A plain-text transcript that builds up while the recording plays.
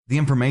The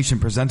information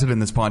presented in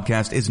this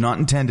podcast is not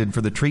intended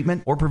for the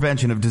treatment or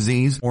prevention of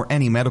disease or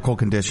any medical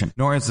condition,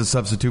 nor as a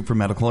substitute for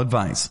medical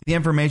advice. The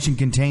information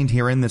contained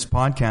here in this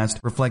podcast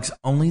reflects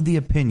only the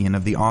opinion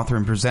of the author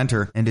and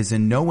presenter and is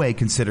in no way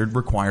considered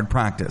required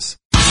practice.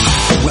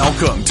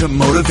 Welcome to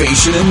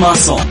Motivation and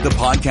Muscle, the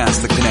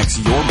podcast that connects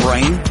your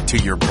brain to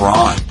your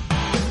brawn.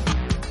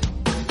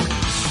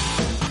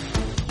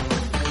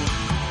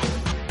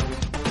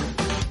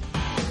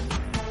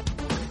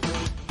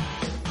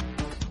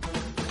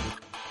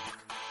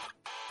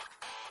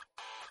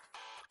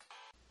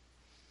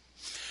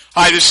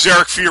 Hi, this is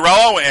Eric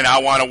Fiorillo, and I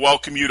want to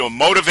welcome you to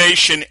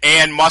Motivation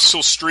and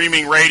Muscle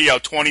Streaming Radio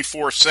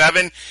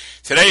 24/7.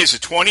 Today is the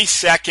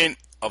 22nd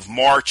of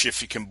March,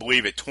 if you can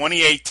believe it,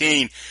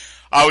 2018.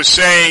 I was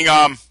saying,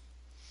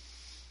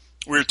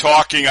 we were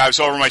talking, I was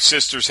over at my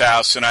sister's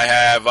house, and I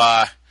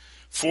have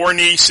 4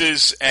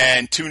 nieces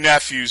and 2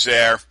 nephews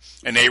there,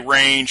 and they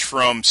range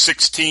from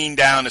 16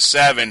 down to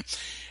 7.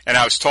 And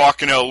I was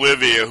talking to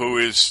Olivia, who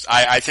is,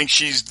 I think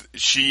she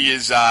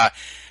is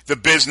the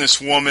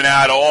businesswoman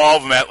out of all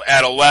of them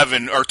at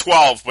 11 or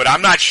 12, but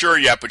I'm not sure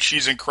yet, but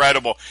she's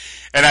incredible.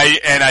 And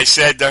I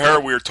said to her,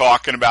 we were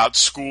talking about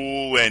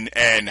school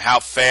and how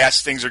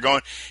fast things are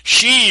going.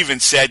 She even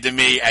said to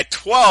me at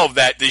 12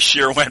 that this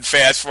year went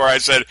fast for her. I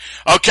said,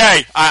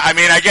 okay,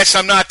 I guess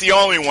I'm not the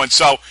only one.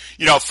 So,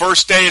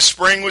 first day of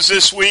spring was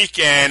this week,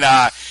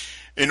 and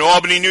in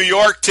Albany, New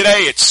York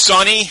today, it's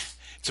sunny.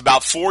 It's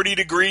about 40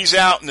 degrees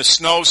out, and the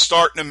snow's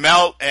starting to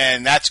melt,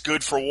 and that's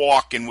good for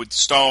walking with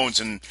stones,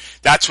 and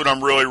that's what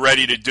I'm really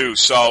ready to do.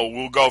 So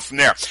we'll go from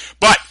there.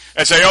 But,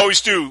 as I always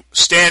do,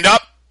 stand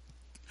up,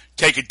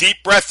 take a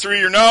deep breath through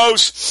your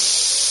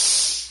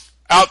nose,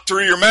 out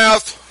through your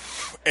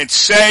mouth, and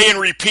say and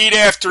repeat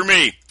after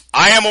me.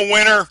 I am a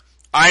winner.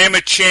 I am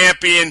a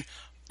champion.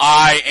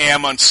 I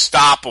am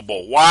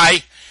unstoppable.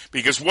 Why?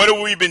 Because what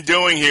have we been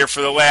doing here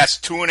for the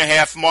last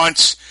 2.5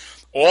 months?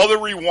 All the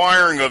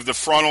rewiring of the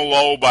frontal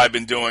lobe I've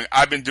been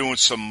doing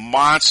some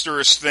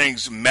monstrous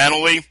things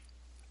mentally,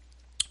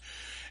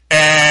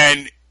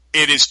 and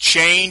it is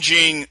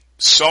changing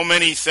so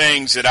many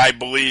things that I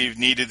believe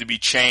needed to be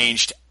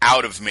changed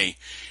out of me.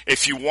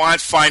 If you want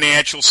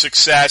financial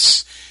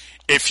success,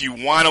 if you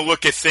want to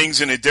look at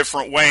things in a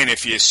different way, and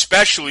if you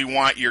especially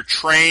want your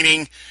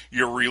training,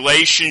 your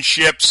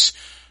relationships,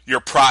 your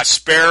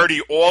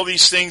prosperity, all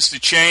these things to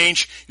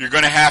change, you're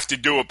going to have to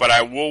do it. But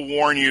I will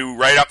warn you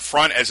right up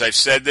front, as I've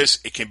said this,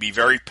 it can be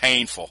very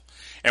painful.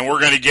 And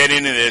we're going to get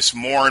into this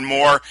more and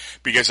more,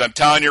 because I'm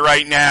telling you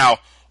right now,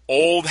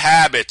 old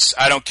habits,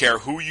 I don't care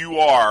who you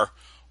are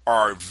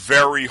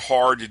very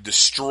hard to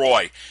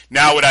destroy.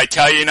 Now, would I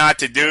tell you not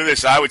to do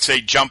this? I would say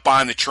jump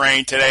on the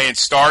train today and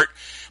start.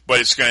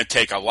 But it's going to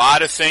take a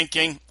lot of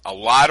thinking, a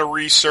lot of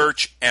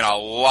research, and a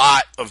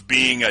lot of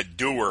being a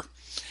doer.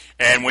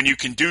 And when you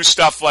can do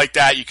stuff like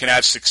that, you can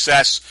have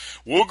success.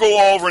 We'll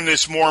go over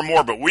this more and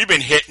more, but we've been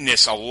hitting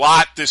this a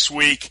lot this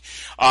week.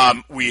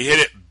 We hit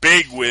it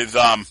big with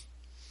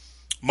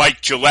Mike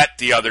Gillette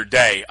the other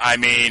day.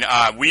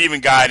 We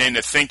even got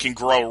into Think and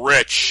Grow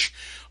Rich,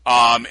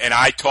 and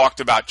I talked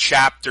about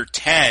Chapter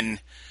 10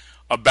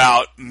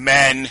 about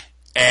men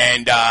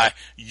and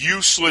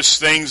useless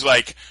things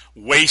like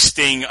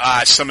wasting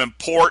some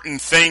important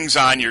things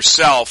on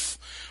yourself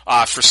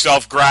for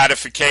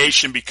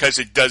self-gratification, because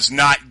it does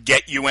not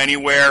get you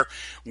anywhere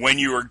when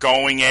you are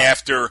going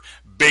after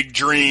big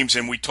dreams.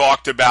 And we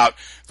talked about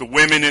the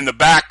women in the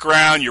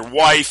background, your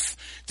wife,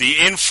 the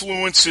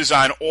influences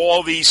on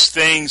all these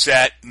things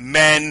that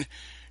men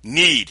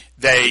need.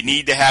 They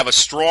need to have a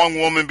strong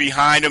woman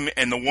behind them,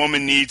 and the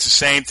woman needs the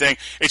same thing.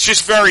 It's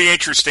just very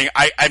interesting.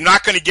 I'm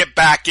not going to get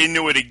back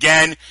into it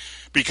again,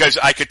 because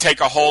I could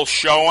take a whole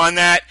show on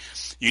that.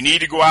 You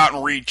need to go out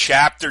and read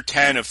Chapter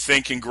 10 of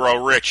Think and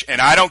Grow Rich. And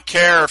I don't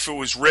care if it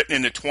was written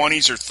in the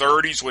 20s or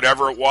 30s,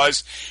 whatever it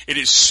was. It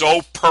is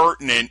so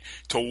pertinent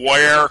to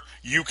where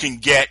you can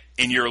get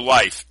in your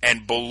life.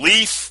 And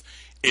belief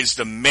is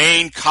the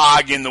main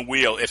cog in the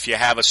wheel. If you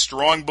have a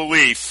strong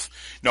belief,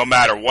 no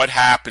matter what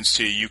happens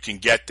to you, you can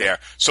get there.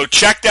 So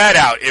check that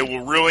out. It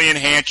will really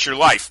enhance your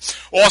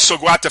life. Also,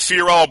 go out to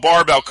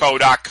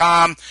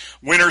FiorilloBarbellCo.com.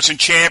 Winners and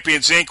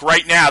Champions Inc.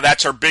 Right now,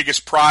 that's our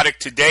biggest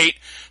product to date.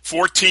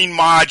 14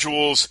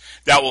 modules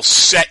that will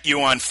set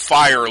you on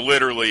fire,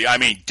 literally.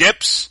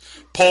 Dips,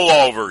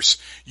 pullovers,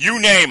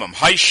 you name them,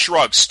 high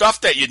shrugs,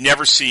 stuff that you'd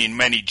never see in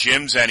many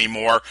gyms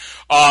anymore.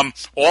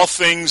 All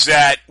things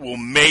that will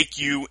make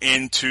you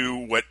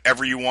into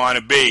whatever you want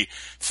to be.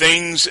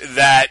 Things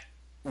that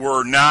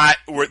were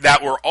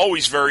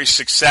always very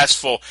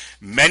successful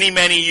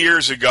many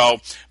years ago,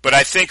 but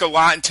I think a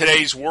lot in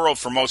today's world,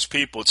 for most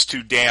people, it's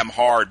too damn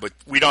hard, but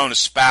we don't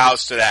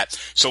espouse to that.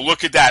 So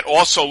look at that.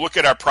 Also, look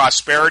at our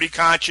Prosperity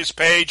Conscious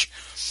page.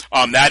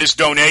 That is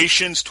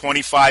donations,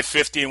 $25,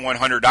 $50, and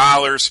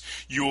 $100.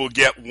 You will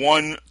get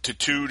 1 to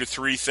 2 to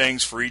 3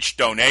 things for each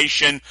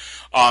donation.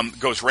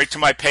 Goes right to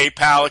my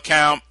PayPal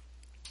account.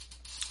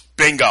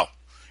 Bingo.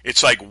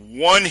 It's like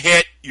one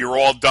hit, you're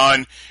all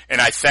done,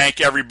 and I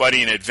thank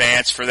everybody in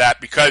advance for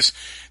that, because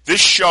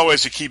this show,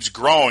 as it keeps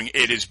growing,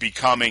 it is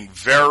becoming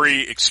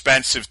very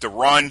expensive to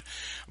run.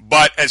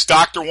 But as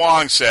Dr.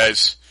 Wong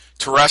says,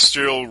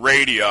 terrestrial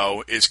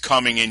radio is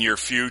coming in your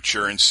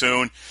future, and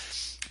soon.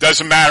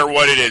 Doesn't matter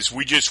what it is.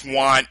 We just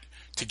want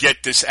to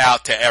get this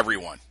out to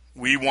everyone.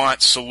 We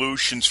want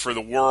solutions for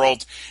the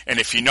world, and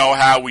if you know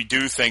how we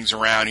do things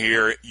around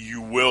here,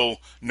 you will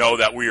know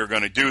that we are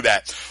going to do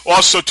that.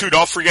 Also, too,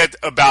 don't forget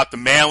about the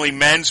manly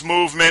men's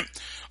movement.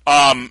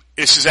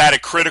 This is at a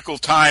critical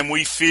time.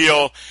 We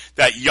feel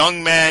that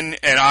young men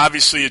and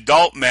obviously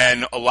adult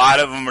men, a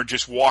lot of them are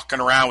just walking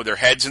around with their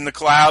heads in the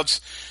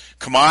clouds.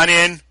 Come on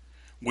in.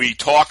 We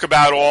talk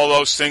about all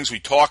those things. We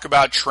talk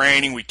about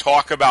training. We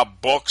talk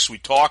about books. We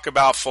talk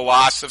about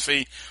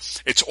philosophy.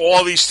 It's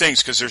all these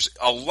things because there's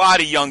a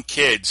lot of young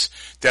kids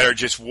that are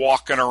just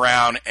walking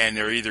around and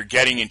they're either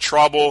getting in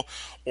trouble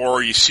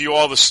or you see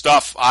all the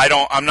stuff.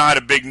 I'm not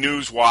a big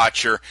news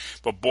watcher,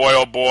 but boy,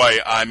 oh boy,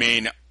 I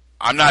mean,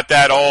 I'm not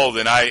that old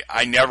and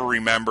I never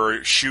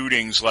remember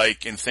shootings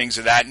like and things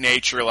of that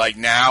nature like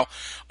now.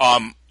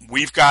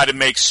 We've got to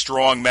make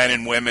strong men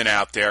and women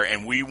out there,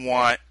 and we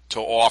want to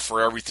offer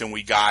everything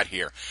we got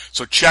here.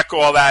 So check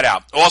all that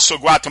out. Also,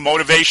 go out to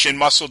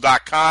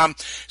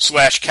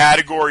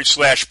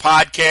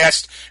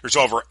motivationmuscle.com/category/podcast. There's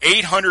over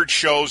 800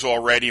 shows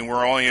already, and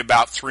we're only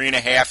about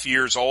 3.5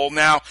 years old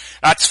now.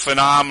 That's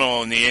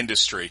phenomenal in the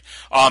industry.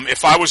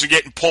 If I wasn't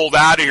getting pulled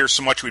out of here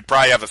so much, we'd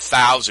probably have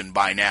 1,000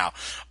 by now.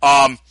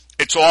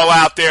 It's all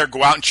out there.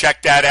 Go out and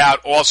check that out.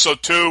 Also,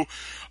 too,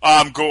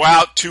 go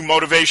out to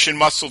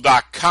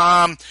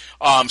motivationmuscle.com,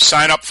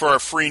 sign up for our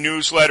free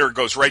newsletter. It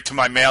goes right to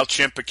my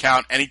MailChimp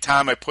account.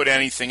 Anytime I put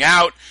anything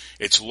out,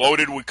 it's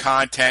loaded with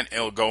content.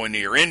 It'll go into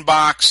your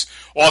inbox.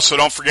 Also,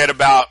 don't forget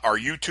about our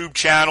YouTube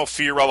channel,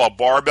 Fiorillo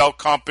Barbell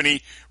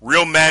Company,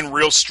 Real Men,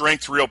 Real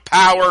Strength, Real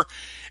Power.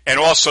 And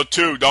also,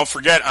 too, don't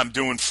forget, I'm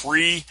doing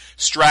free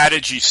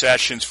strategy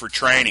sessions for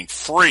training.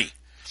 Free.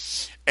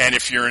 And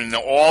if you're in the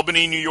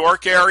Albany, New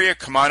York area,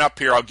 come on up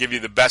here. I'll give you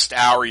the best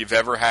hour you've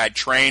ever had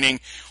training.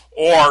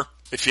 Or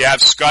if you have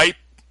Skype,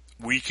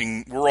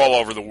 we're all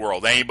over the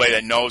world. Anybody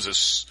that knows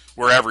us,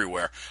 we're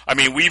everywhere. I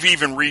mean, we've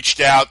even reached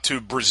out to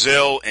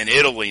Brazil and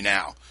Italy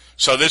now.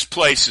 So this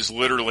place is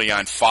literally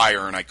on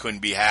fire, and I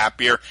couldn't be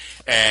happier.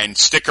 And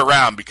stick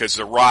around because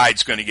the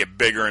ride's going to get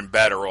bigger and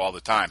better all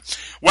the time.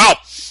 Well,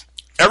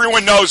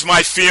 everyone knows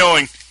my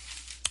feeling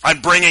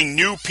on bringing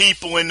new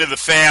people into the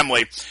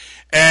family.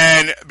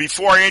 And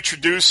before I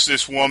introduce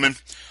this woman,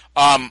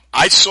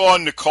 I saw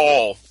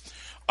Nicole.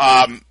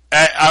 I'm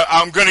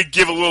going to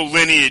give a little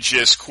lineage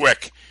just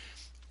quick.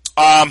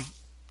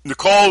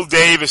 Nicole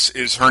Davis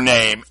is her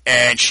name,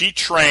 and she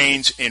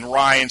trains in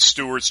Ryan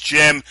Stewart's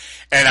gym,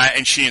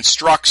 and she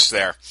instructs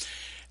there.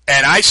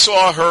 And I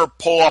saw her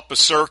pull up a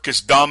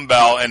circus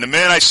dumbbell, and the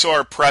minute I saw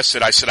her press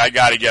it, I said, I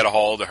got to get a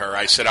hold of her.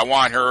 I said, I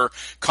want her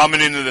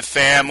coming into the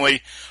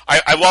family.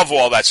 I love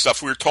all that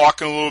stuff. We were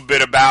talking a little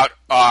bit about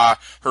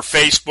her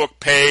Facebook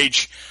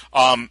page.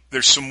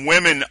 There's some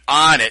women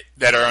on it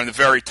that are on the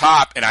very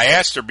top, and I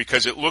asked her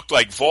because it looked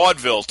like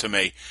vaudeville to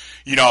me,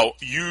 you know,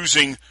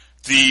 using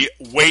the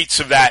weights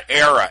of that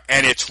era,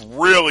 and it's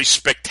really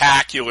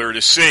spectacular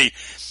to see.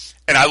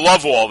 And I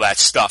love all that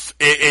stuff.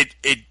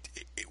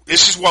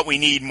 This is what we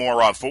need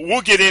more of, but we'll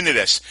get into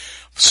this.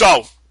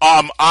 So,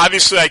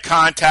 obviously I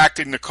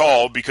contacted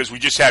Nicole because we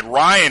just had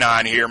Ryan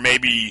on here,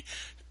 maybe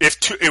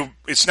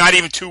it's not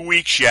even 2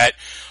 weeks yet.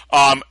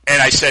 And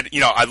I said, you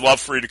know, I'd love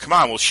for you to come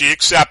on. Well, she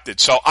accepted.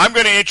 So I'm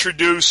going to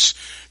introduce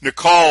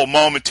Nicole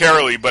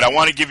momentarily, but I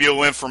want to give you a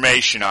little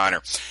information on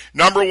her.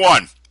 Number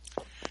one,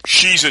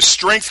 she's a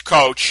strength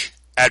coach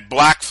at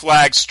Black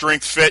Flag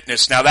Strength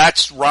Fitness. Now,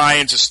 that's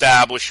Ryan's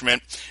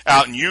establishment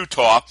out in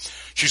Utah.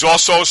 She's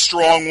also a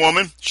strong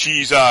woman.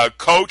 She's a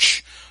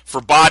coach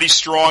for Body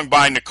Strong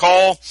by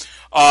Nicole,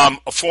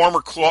 a former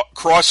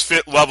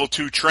CrossFit Level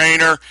 2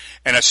 trainer,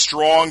 and a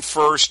Strong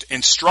First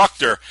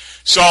instructor.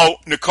 So,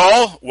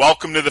 Nicole,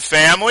 welcome to the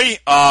family.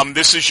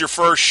 This is your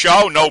first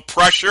show. No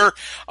pressure.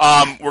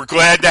 We're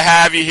glad to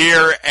have you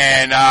here,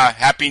 and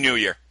Happy New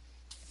Year.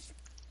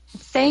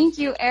 Thank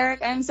you,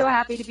 Eric. I'm so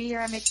happy to be here.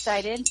 I'm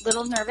excited. A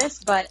little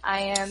nervous, but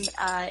I am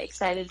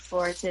excited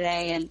for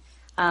today, and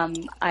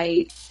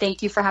I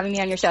thank you for having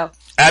me on your show.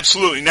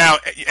 Absolutely. Now,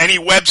 any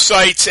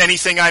websites,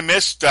 anything I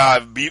missed,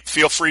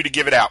 feel free to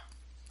give it out.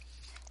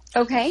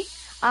 Okay.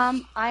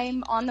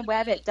 I'm on the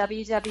web at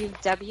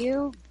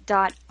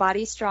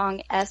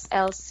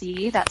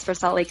www.bodystrongslc, that's for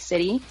Salt Lake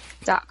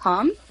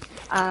City.com.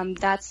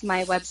 That's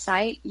my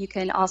website. You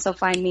can also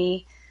find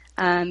me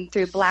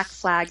through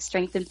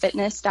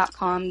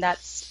blackflagstrengthandfitness.com.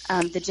 That's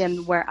the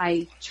gym where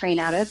I train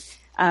out of.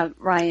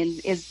 Ryan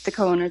is the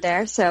co-owner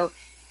there, so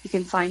you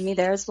can find me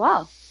there as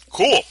well.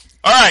 Cool.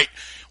 All right.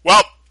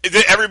 Well,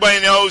 everybody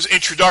knows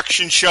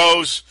introduction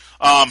shows,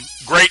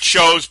 great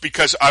shows,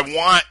 because I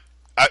want,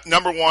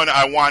 number one,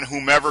 I want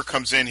whomever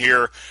comes in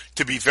here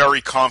to be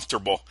very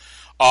comfortable.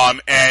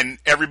 And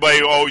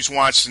everybody always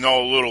wants to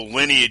know a little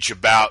lineage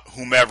about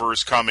whomever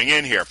is coming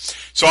in here.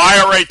 So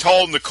I already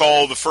told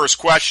Nicole the first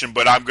question,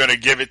 but I'm going to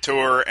give it to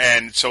her,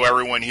 and so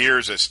everyone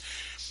hears this.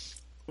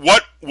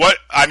 what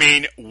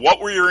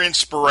were your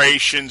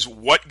inspirations?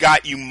 What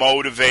got you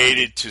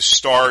motivated to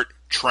start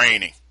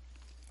training?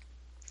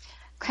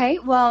 Okay,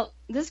 well,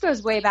 this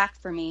goes way back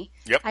for me.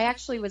 Yep. I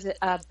actually was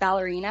a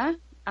ballerina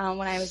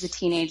when I was a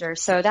teenager,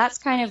 so that's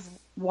kind of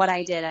what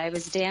I did. I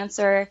was a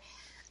dancer,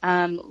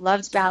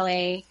 loved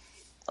ballet,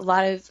 a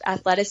lot of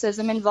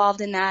athleticism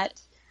involved in that.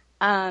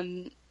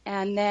 And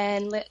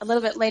then a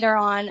little bit later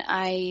on,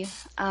 I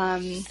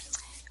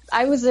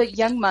was a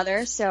young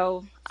mother,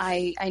 so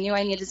I knew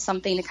I needed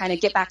something to kind of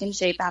get back in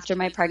shape after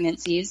my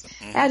pregnancies.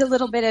 I had a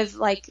little bit of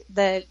like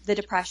the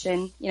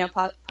depression,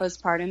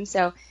 postpartum.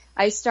 So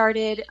I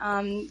started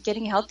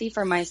getting healthy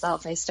for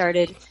myself. I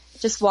started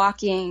just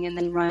walking and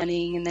then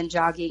running and then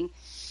jogging.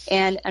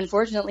 And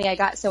unfortunately, I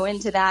got so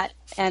into that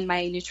and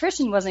my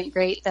nutrition wasn't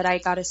great that I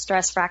got a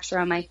stress fracture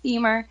on my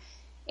femur.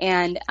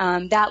 And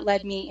that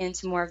led me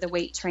into more of the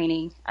weight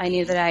training. I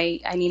knew that I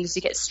needed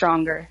to get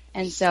stronger.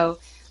 And so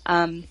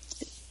kind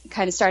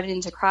of started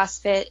into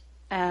CrossFit,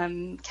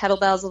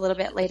 kettlebells a little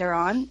bit later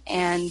on.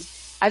 And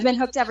I've been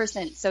hooked ever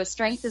since. So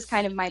strength is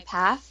kind of my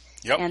path.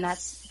 Yep. And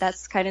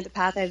that's kind of the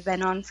path I've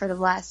been on for the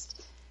last,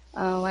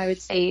 I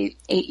would say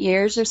 8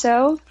 years or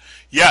so.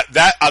 Yeah,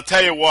 I'll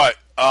tell you what.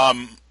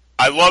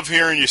 I love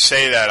hearing you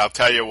say that. I'll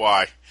tell you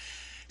why.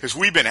 Because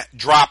we've been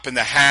dropping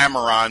the hammer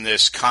on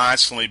this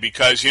constantly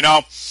because,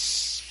 I'll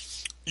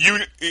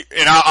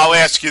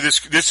ask you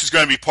this. This is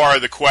going to be part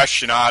of the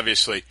question,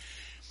 obviously.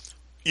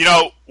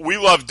 We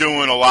love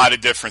doing a lot of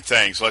different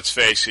things. Let's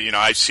face it.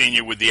 I've seen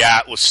you with the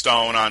Atlas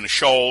stone on the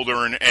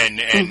shoulder and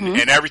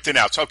everything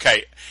else.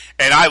 Okay.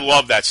 And I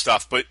love that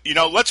stuff. But,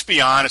 let's be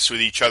honest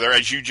with each other.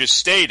 As you just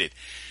stated,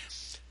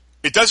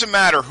 it doesn't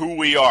matter who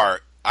we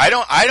are. I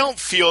don't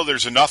feel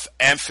there's enough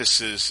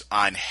emphasis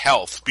on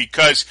health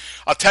because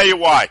I'll tell you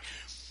why.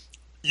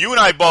 You and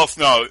I both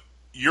know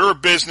you're a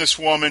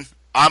businesswoman.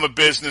 I'm a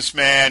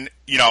businessman.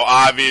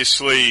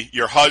 Obviously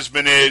your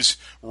husband is,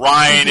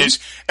 Ryan is.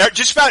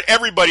 Just about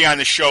everybody on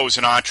the show is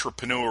an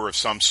entrepreneur of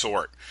some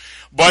sort.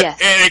 But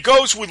yes. And it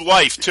goes with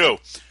life too.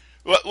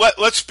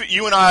 Let's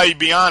you and I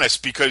be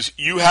honest because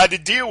you had to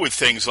deal with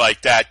things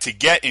like that to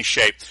get in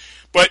shape.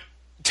 But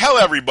tell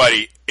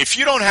everybody, if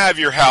you don't have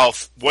your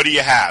health, what do you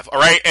have? All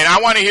right. And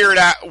I want to hear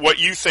what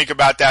you think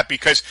about that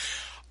because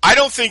I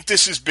don't think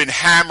this has been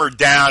hammered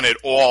down at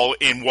all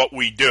in what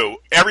we do.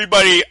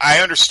 Everybody,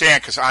 I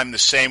understand because I'm the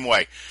same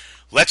way.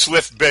 Let's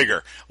lift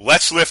bigger.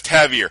 Let's lift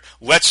heavier.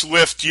 Let's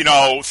lift,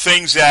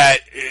 things that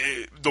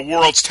the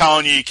world's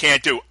telling you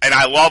can't do. And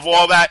I love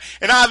all that.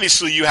 And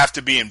obviously you have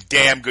to be in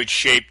damn good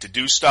shape to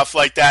do stuff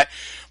like that.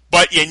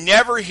 But you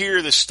never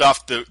hear the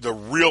stuff,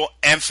 the real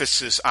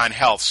emphasis on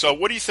health. So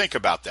what do you think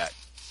about that?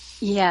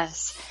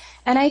 Yes.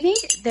 And I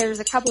think there's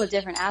a couple of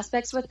different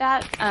aspects with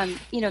that.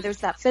 There's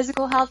that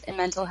physical health and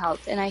mental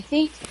health. And I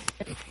think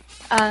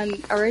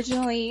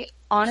originally,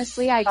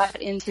 honestly, I got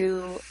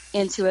into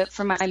it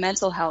for my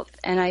mental health.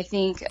 And I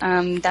think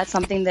that's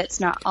something that's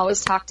not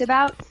always talked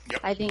about.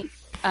 Yep. I think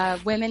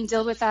women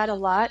deal with that a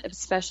lot,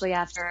 especially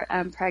after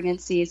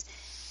pregnancies.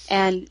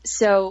 And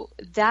so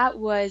that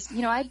was,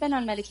 I've been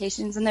on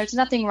medications and there's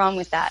nothing wrong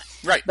with that.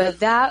 Right. But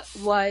that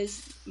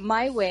was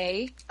my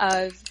way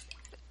of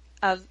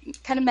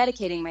kind of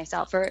medicating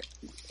myself or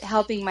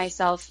helping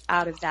myself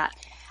out of that.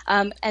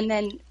 And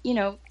then,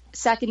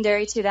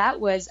 secondary to that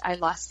was I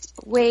lost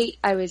weight.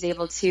 I was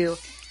able to,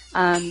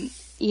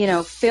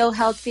 feel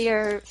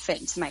healthier,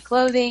 fit into my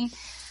clothing.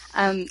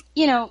 And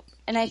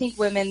I think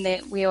women,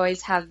 we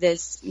always have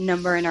this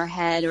number in our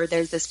head or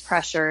there's this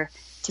pressure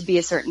to be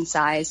a certain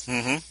size.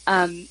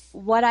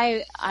 What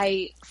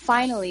I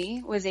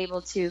finally was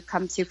able to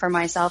come to for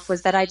myself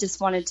was that I just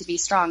wanted to be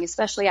strong,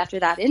 especially after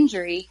that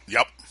injury.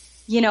 Yep.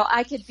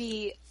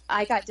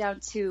 I got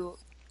down to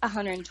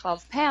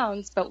 112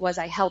 pounds, but was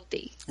I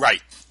healthy?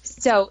 Right.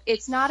 So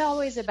it's not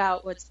always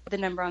about what's the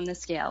number on the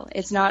scale.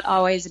 It's not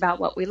always about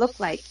what we look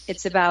like.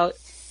 It's about,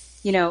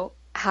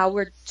 how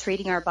we're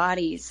treating our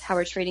bodies, how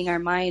we're treating our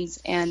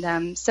minds.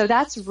 And so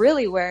that's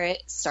really where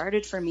it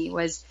started for me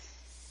was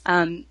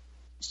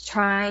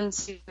trying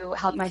to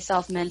help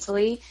myself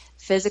mentally.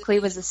 Physically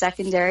was the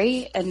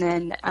secondary. And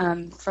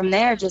then from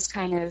there, just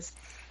kind of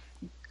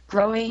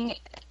growing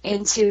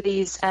into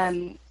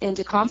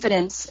into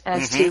confidence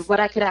as to what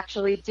I could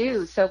actually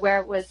do. So where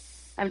it was,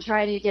 I'm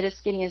trying to get as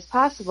skinny as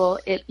possible,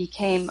 it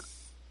became,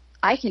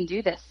 I can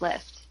do this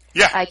lift.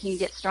 Yeah. I can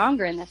get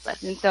stronger in this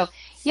lift. And so,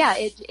 yeah,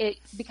 it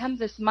becomes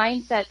this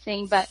mindset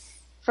thing, but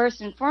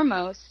first and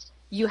foremost,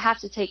 you have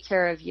to take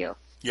care of you.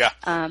 Yeah.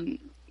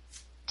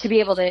 To be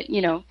able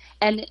to,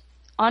 and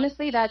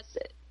honestly,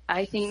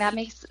 I think that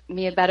makes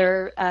me a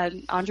better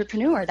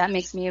entrepreneur. That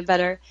makes me a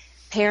better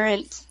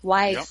parent,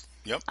 wife.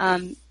 Yep.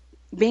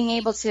 Being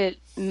able to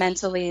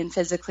mentally and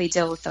physically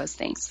deal with those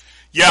things.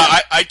 Yeah,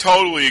 I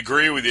totally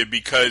agree with you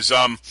because,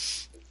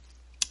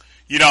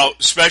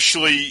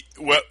 especially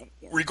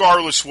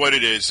regardless what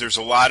it is, there's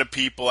a lot of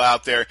people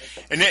out there,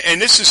 and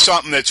this is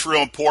something that's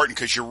real important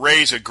because you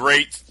raise a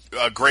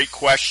great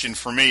question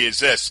for me is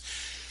this.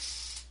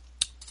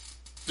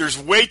 there's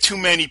way too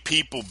many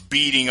people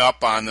beating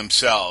up on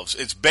themselves.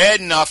 It's bad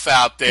enough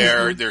out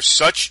there. Mm-hmm. There's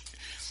such...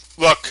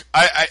 Look,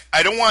 I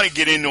don't want to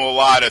get into a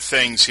lot of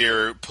things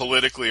here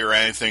politically or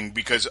anything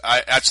because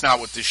that's not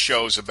what this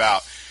show's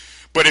about.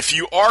 But if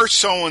you are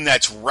someone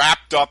that's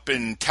wrapped up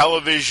in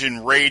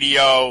television,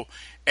 radio,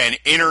 and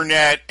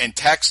internet and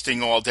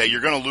texting all day,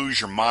 you're going to lose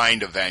your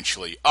mind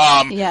eventually.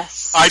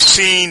 Yes. I've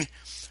seen,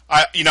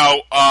 I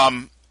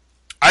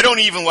don't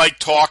even like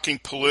talking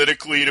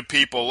politically to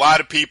people. A lot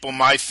of people in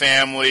my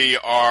family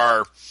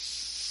are,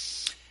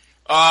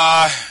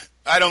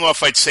 I don't know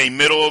if I'd say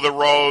middle of the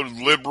road,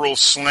 liberal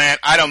slant.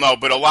 I don't know,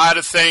 but a lot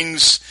of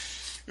things,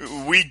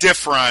 we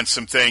differ on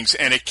some things,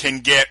 and it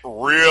can get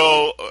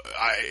real,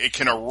 it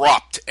can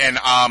erupt. And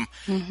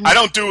I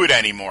don't do it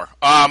anymore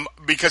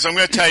because I'm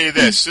going to tell you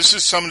this. This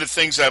is some of the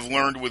things I've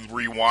learned with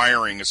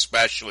rewiring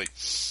especially.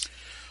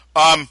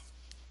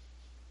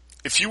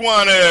 If you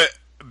want to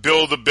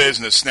build a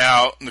business,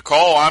 now,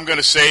 Nicole, I'm going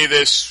to say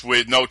this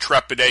with no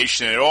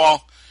trepidation at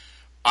all.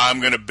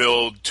 I'm going to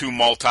build 2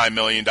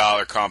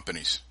 multi-million-dollar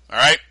companies. All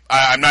right,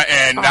 I'm not,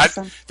 and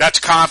awesome. That's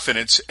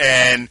confidence,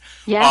 and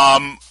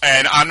and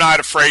I'm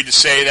not afraid to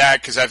say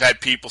that because I've had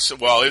people say,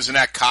 "Well, isn't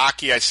that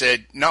cocky?" I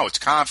said, "No, it's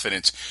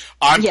confidence."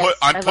 I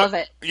love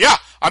it. Yeah,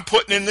 I'm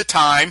putting in the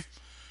time,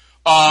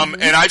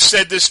 and I've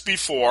said this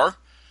before.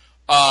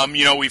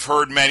 We've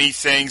heard many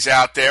things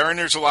out there, and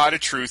there's a lot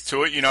of truth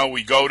to it.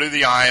 We go to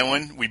the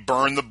island, we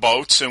burn the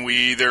boats, and we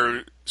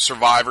either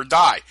survive or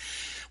die.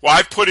 Well,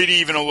 I put it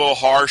even a little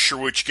harsher,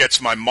 which gets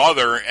my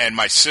mother and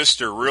my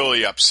sister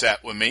really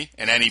upset with me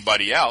and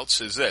anybody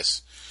else, is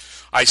this.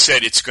 I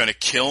said, it's going to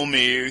kill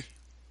me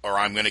or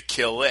I'm going to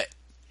kill it.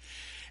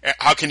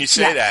 How can you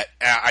say that?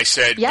 I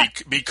said,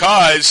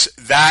 because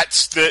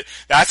that's the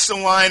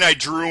line I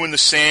drew in the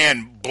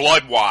sand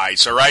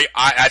blood-wise, all right?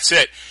 That's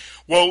it.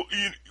 Well,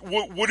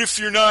 what if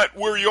you're not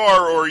where you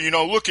are or,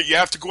 look, you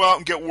have to go out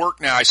and get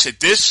work now. I said,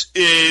 this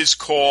is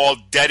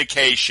called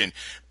dedication.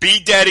 Be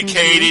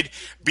dedicated,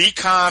 be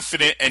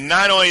confident, and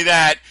not only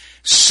that,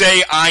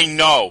 say I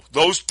know.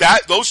 Those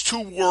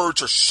 2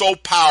 words are so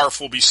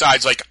powerful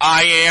besides like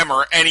I am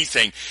or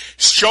anything.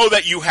 Show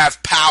that you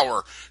have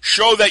power.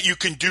 Show that you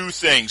can do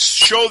things.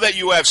 Show that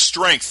you have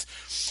strength.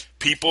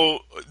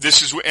 People,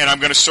 and I'm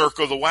going to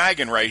circle the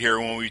wagon right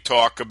here when we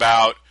talk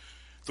about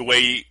the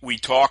way we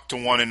talk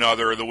to one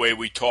another, the way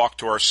we talk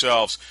to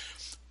ourselves.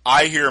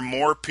 I hear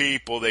more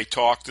people, they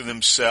talk to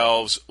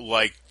themselves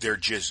like they're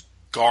just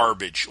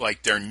garbage,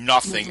 like they're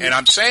nothing. And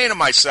I'm saying to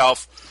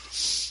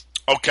myself,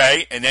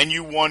 okay, and then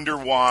you wonder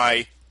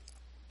why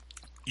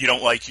you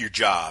don't like your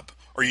job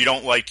or you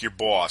don't like your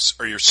boss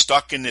or you're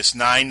stuck in this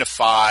 9 to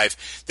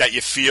 5 that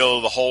you feel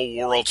the whole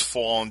world's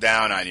falling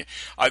down on you.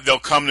 They'll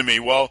come to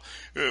me, well,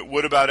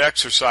 what about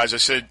exercise? I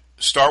said,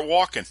 start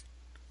walking.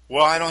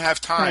 Well, I don't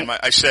have time. Right.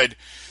 I said,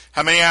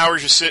 how many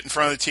hours you sit in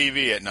front of the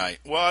TV at night?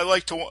 Well, I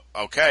like to...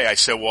 Okay, I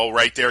said, well,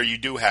 right there you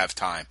do have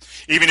time.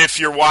 Even if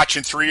you're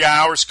watching 3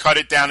 hours, cut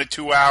it down to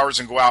 2 hours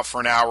and go out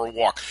for an hour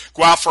walk.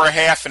 Go out for a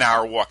half an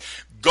hour walk.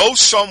 Go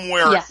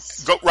somewhere...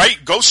 Yes.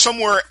 Go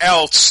somewhere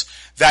else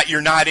that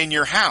you're not in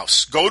your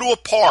house. Go to a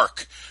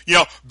park.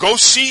 Go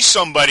see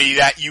somebody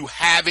that you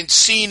haven't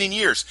seen in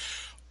years.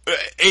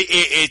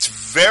 It's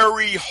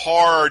very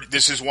hard.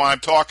 This is why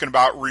I'm talking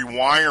about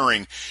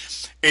rewiring.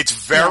 It's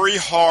very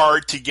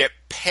hard to get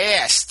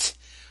past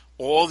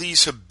all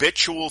these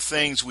habitual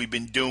things we've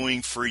been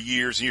doing for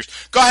years and years.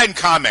 Go ahead and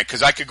comment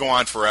because I could go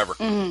on forever.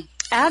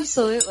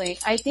 Absolutely.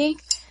 I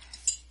think,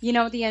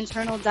 the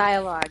internal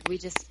dialogue,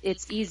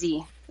 it's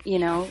easy,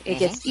 it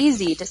gets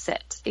easy to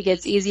sit. It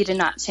gets easy to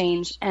not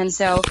change. And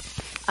so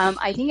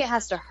I think it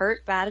has to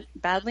hurt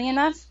badly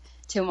enough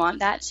to want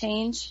that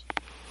change.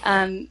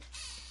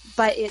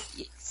 But it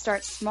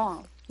starts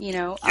small,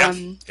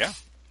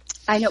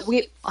 I know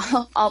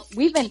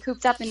we've been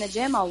cooped up in the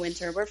gym all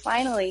winter. We're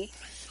finally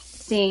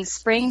seeing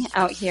spring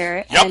out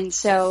here. Yep. And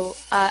so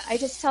I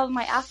just tell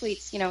my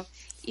athletes,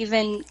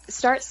 even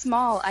start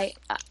small.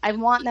 I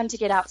want them to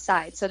get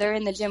outside. So they're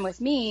in the gym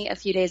with me a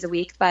few days a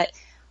week, but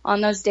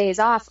on those days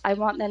off, I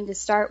want them to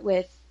start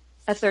with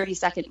a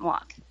 30-second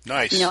walk.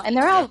 Nice. And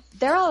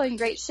they're all in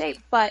great shape,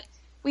 but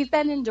we've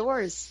been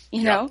indoors,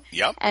 know.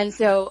 Yep. And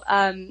so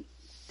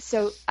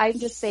so I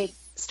just say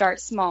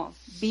start small.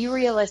 Be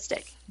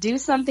realistic. Do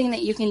something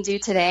that you can do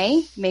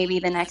today, maybe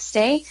the next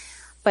day,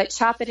 but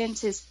chop it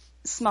into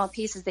small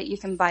pieces that you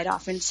can bite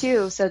off and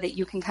chew so that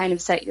you can kind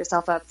of set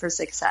yourself up for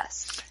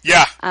success.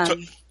 Yeah,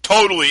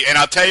 totally. And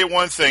I'll tell you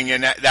one thing,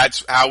 and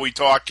that's how we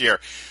talk here.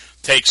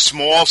 Take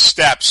small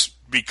steps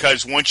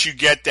because once you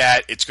get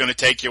that, it's going to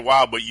take you a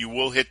while, but you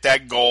will hit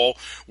that goal,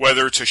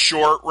 whether it's a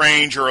short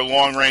range or a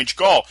long range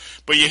goal.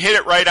 But you hit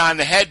it right on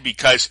the head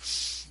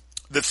because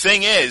the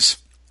thing is,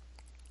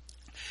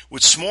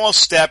 with small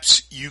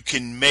steps, you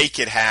can make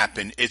it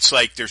happen. It's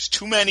like there's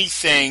too many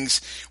things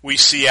we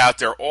see out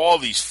there, all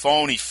these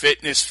phony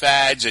fitness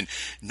fads and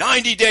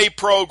 90-day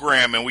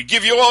program, and we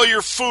give you all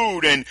your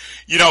food, and,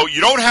 you know, you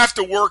don't have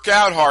to work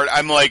out hard.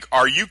 I'm like,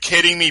 are you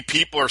kidding me?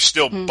 People are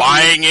still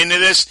buying into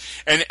this.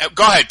 And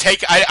go ahead,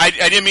 I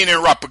didn't mean to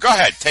interrupt, but go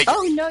ahead, take it.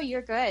 Oh, no,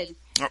 you're good.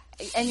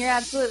 And you're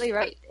absolutely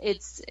right.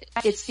 It's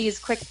these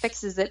quick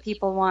fixes that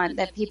people want,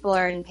 that people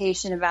are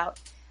impatient about.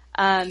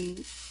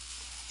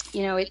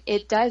 You know,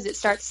 it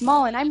starts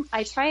small, and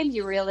I try and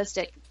be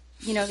realistic.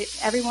 You know,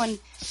 everyone,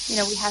 you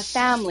know, we have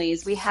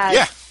families,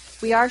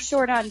 we are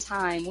short on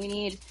time. We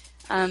need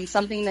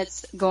something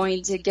that's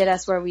going to get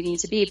us where we need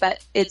to be, but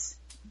it's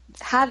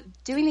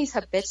doing these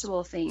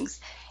habitual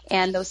things,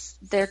 and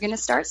they're going to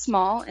start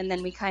small, and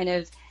then we kind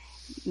of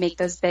make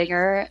those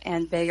bigger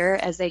and bigger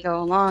as they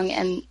go along.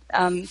 And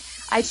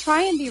I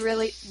try and be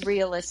really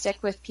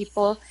realistic with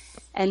people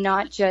and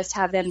not just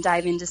have them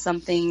dive into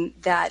something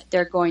that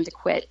they're going to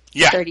quit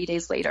 30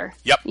 days later.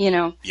 Yep. You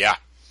know? Yeah.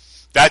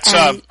 That's,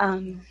 go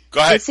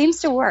ahead. It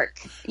seems to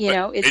work. You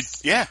know,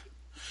 yeah.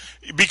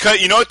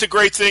 Because you know what the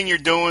great thing you're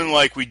doing,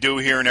 like we do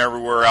here and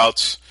everywhere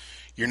else,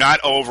 you're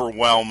not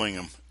overwhelming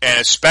them. And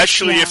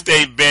especially if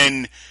they've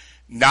been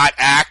not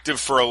active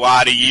for a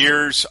lot of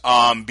years,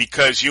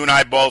 because you and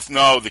I both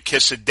know the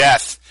kiss of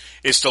death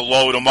is to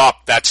load them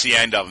up. That's the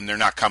end of them. They're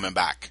not coming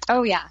back.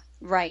 Oh, yeah.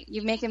 Right.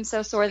 You make them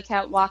so sore they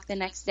can't walk the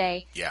next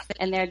day. Yeah.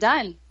 And they're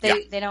done.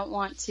 They don't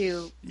want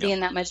to be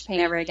in that much pain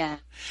ever again.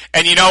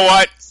 And you know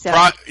what? So,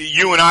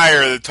 you and I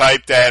are the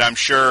type that I'm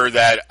sure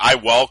that I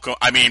welcome.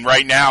 I mean,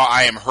 right now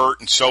I am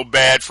hurting so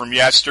bad from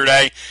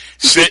yesterday,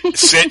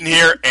 sitting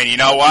here, and you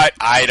know what?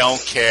 I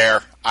don't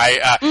care.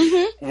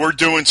 We're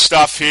doing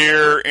stuff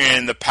here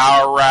in the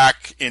power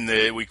rack,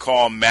 we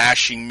call them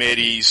mashing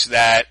middies,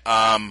 that,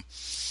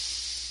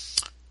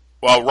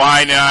 well,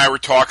 Ryan and I were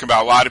talking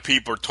about, a lot of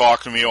people are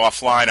talking to me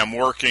offline. I'm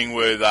working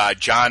with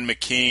John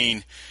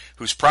McKean,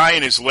 who's probably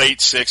in his late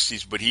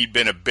 60s, but he'd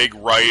been a big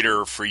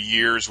writer for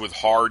years with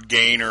Hard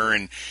Gainer,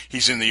 and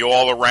he's in the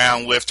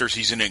all-around lifters.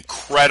 He's an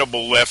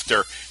incredible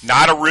lifter,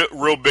 not a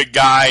real big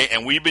guy,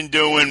 and we've been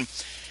doing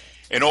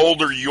an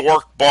older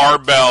York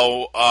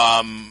barbell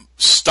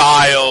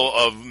style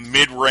of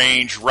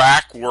mid-range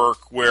rack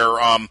work where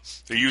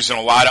they're using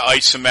a lot of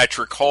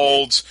isometric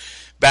holds.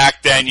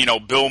 Back then, you know,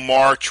 Bill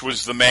March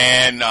was the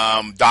man,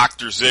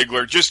 Dr.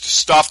 Ziegler, just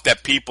stuff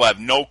that people have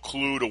no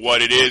clue to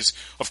what it is.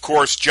 Of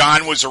course,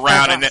 John was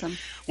around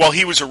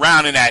he was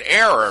around in that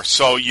era,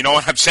 so you know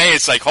what I'm saying?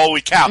 It's like,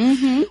 holy cow.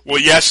 Well,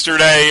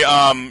 yesterday,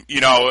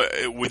 you know,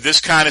 with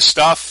this kind of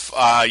stuff,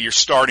 you're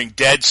starting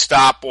dead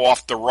stop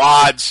off the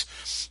rods.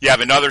 You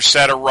have another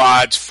set of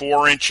rods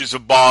 4 inches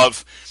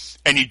above,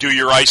 and you do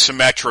your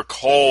isometric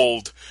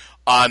hold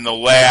on the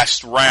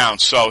last round.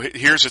 So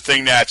here's the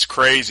thing that's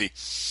crazy.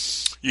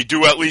 You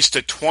do at least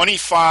a 20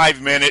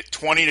 to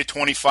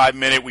 25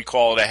 minute, we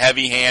call it a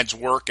heavy hands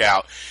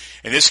workout.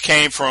 And this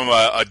came from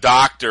a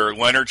doctor,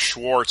 Leonard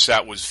Schwartz,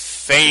 that was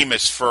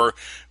famous for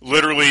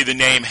literally the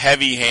name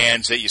heavy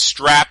hands, that you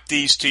strap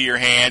these to your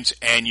hands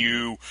and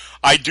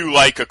I do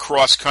like a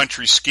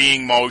cross-country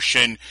skiing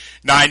motion,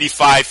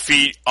 95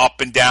 feet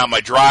up and down my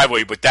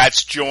driveway, but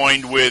that's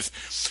joined with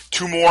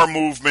 2 more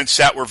movements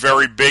that were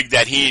very big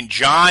that he and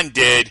John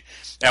did.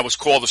 That was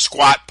called a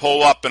squat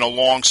pull-up and a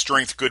long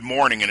strength good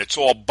morning, and it's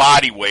all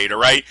body weight,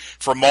 all right,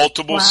 for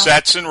multiple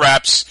sets and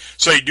reps.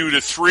 So you do the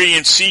 3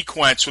 in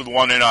sequence with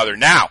one another.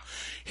 Now,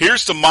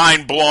 here's the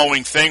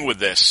mind-blowing thing with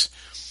this.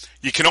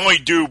 You can only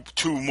do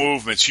 2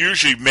 movements,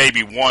 usually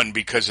maybe 1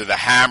 because of the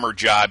hammer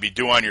job you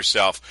do on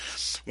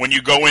yourself. When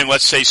you go in,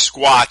 let's say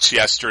squats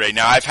yesterday.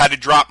 Now, I've had to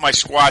drop my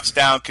squats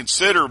down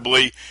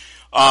considerably,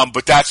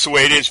 but that's the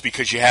way it is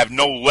because you have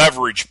no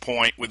leverage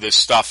point with this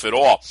stuff at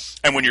all.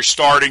 And when you're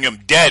starting them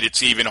dead,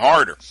 it's even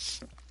harder.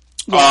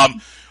 I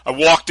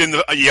walked in,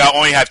 you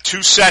only have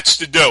 2 sets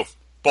to do,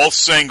 both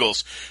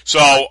singles.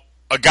 So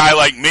a guy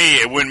like me,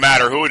 it wouldn't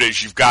matter who it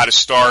is, you've got to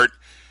start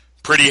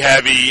pretty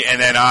heavy and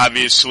then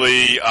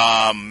obviously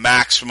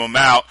maximum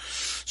out.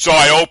 So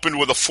I opened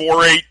with a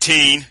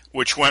 418,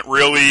 which went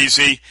real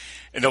easy.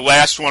 And the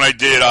last one I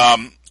did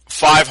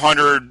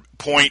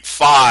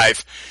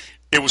 500.5.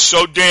 It was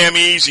so damn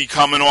easy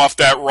coming off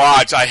that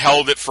rods, I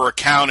held it for a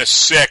count of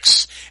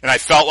 6, and I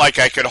felt like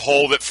I could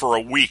hold it for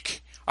a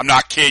week. I'm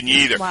not kidding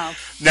you either. Wow.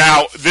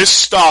 Now, this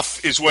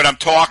stuff is what I'm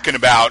talking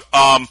about.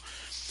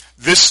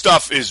 This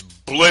stuff is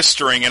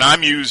blistering, and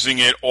I'm using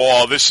it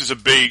all. This is a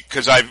big,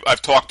 because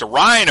I've talked to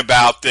Ryan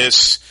about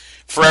this.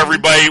 For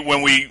everybody,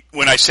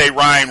 when I say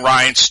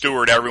Ryan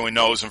Stewart, everyone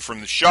knows him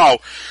from the show.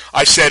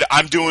 I said,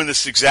 I'm doing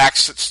this exact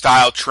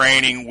style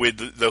training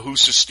with the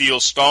Husa steel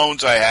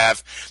stones I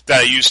have that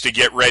I used to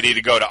get ready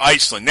to go to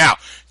Iceland. Now,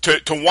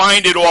 to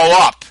wind it all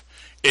up,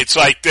 it's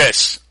like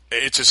this.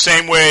 It's the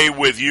same way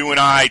with you and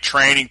I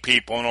training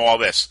people and all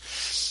this.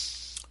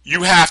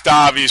 You have to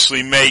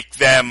obviously make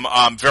them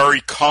very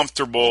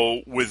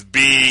comfortable with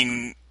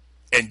being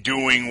and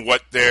doing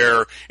what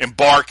they're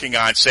embarking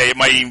on, say it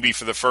might even be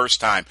for the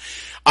first time.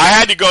 I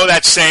had to go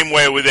that same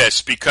way with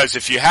this, because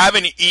if you have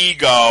an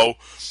ego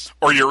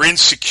or you're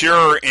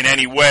insecure in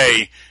any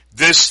way,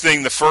 this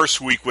thing the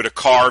first week would have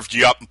carved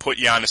you up and put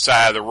you on the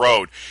side of the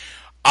road.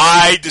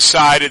 I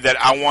decided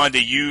that I wanted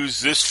to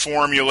use this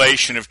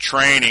formulation of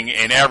training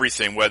in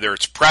everything, whether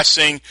it's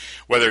pressing,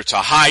 whether it's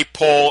a high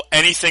pull,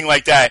 anything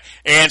like that,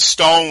 and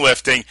stone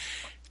lifting.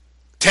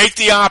 Take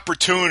the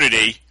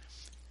opportunity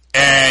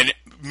and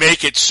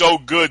make it so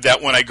good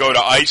that when I go to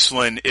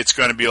Iceland, it's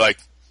going to be like,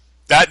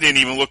 that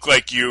didn't even look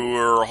like you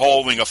were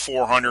holding a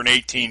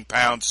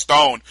 418-pound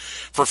stone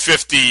for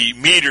 50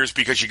 meters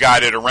because you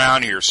got it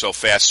around here so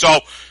fast. So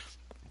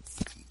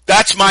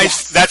that's my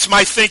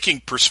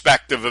thinking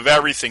perspective of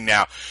everything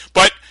now.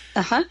 But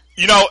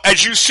you know,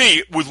 as you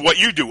see with what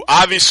you do,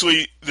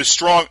 obviously the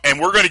strong, and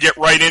we're going to get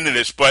right into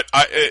this. But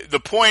the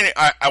point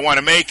I want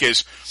to make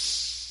is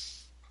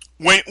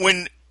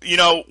when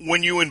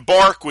you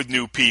embark with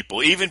new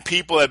people, even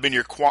people that have been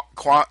your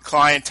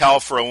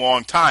clientele for a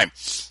long time.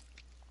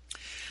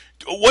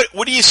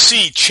 What do you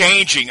see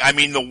changing? I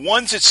mean, the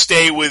ones that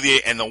stay with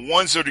you and the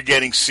ones that are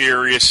getting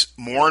serious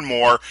more and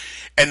more,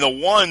 and the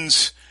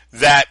ones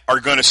that are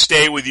going to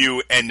stay with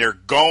you and they're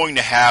going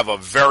to have a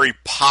very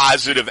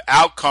positive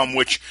outcome,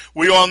 which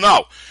we all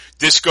know.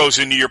 This goes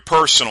into your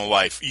personal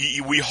life.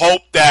 We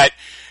hope that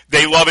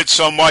they love it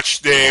so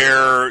much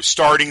they're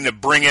starting to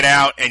bring it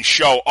out and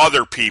show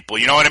other people.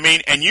 You know what I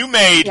mean? And you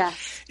made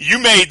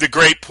the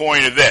great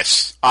point of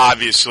this,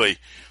 obviously.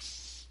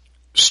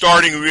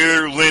 Starting with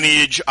your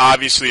lineage,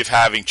 obviously, of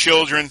having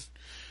children,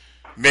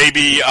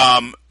 maybe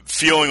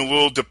feeling a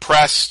little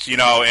depressed, you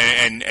know,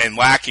 and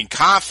lacking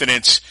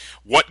confidence.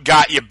 What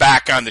got you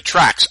back on the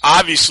tracks?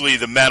 Obviously,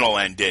 the mental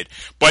end did.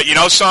 But you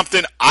know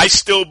something? I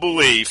still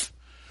believe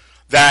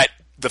that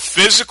the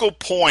physical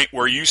point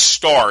where you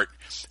start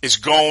is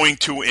going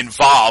to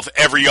involve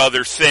every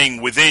other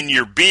thing within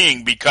your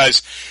being,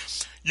 because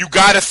you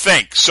got to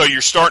think. So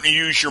you're starting to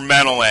use your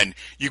mental end.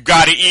 You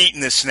got to eat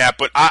in this and that.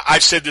 But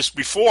I've said this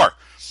before.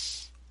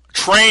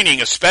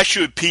 Training,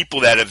 especially with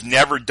people that have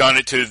never done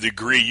it to the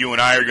degree you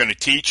and I are going to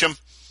teach them,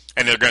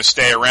 and they're going to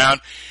stay around.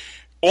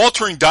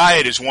 Altering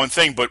diet is one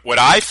thing, but what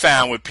I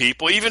found with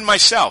people, even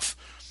myself,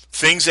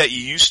 things that you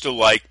used to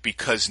like,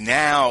 because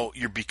now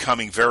you're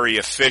becoming very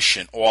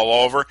efficient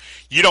all over.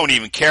 You don't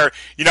even care.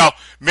 You know,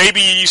 maybe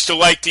you used to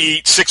like to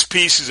eat 6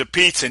 pieces of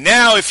pizza.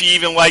 Now, if you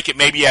even like it,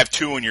 maybe you have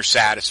 2 and you're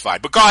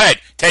satisfied. But go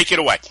ahead. Take it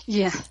away.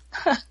 Yeah.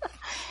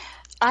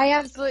 I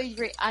absolutely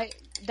agree.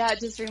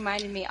 That just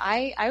reminded me,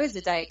 I was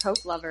a Diet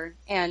Coke lover,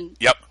 and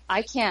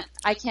I can't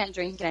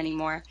drink it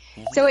anymore.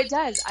 So it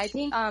does. I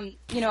think,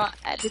 you know,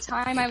 at the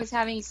time I was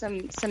having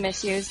some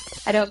issues.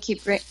 I don't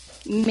keep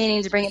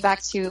meaning to bring it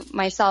back to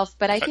myself,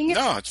 but I think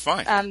it's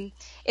fine.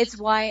 It's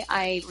why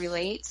I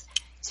relate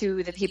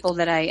to the people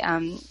that I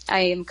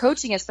am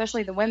coaching,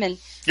 especially the women.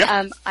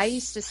 I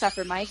used to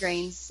suffer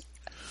migraines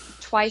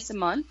twice a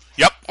month.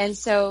 And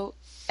so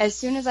as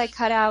soon as I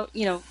cut out,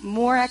 you know,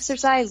 more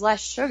exercise,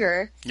 less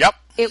sugar,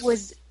 it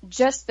was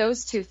just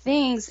those 2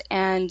 things,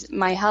 and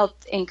my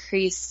health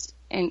increased,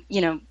 and you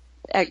know,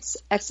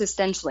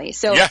 existentially.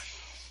 So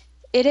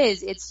it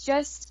is. It's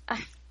just,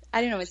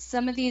 I don't know. It's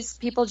some of these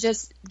people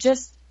just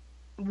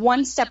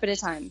one step at a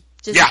time.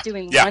 Just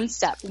doing one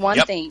step,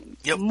 one thing.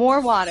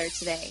 More water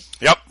today.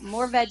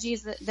 More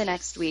veggies the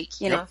next week.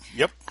 You know.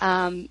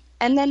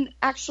 And then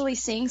actually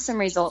seeing some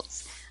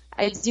results.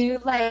 I do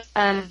like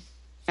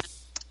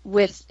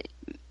with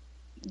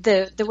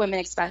the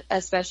women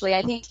especially.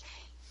 I think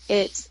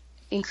it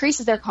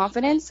increases their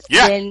confidence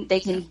when they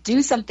can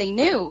do something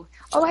new.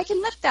 Oh, I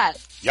can lift that.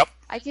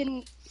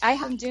 I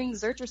have them doing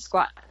Zercher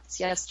squats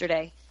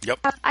yesterday.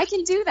 I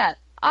can do that.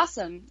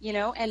 Awesome. You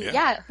know, and it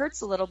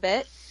hurts a little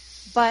bit,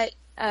 but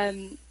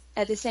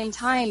at the same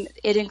time,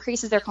 it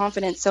increases their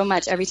confidence so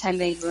much every time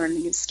they learn a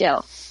new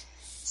skill.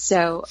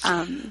 So,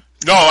 no,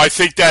 I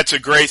think that's a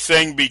great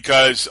thing,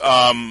 because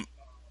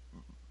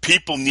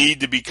people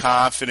need to be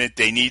confident.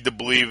 They need to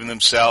believe in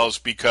themselves,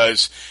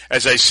 because,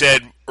 as I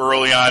said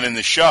early on in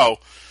the show,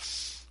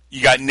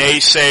 you got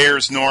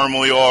naysayers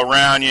normally all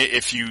around you.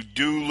 If you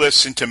do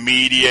listen to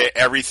media,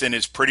 everything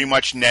is pretty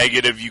much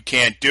negative. You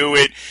can't do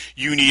it.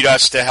 You need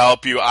us to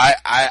help you.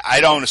 I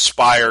don't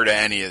aspire to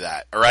any of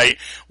that, all right?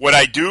 What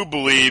I do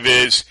believe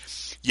is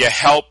you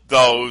help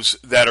those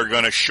that are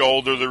going to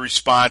shoulder the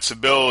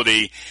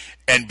responsibility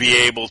and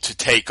be able to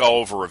take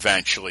over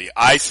eventually.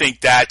 I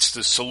think that's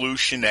the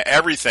solution to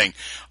everything.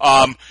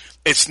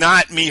 It's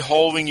not me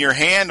holding your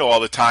hand all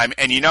the time.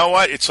 And you know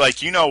what? It's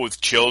like, you know,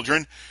 with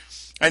children,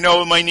 I know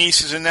with my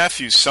nieces and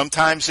nephews,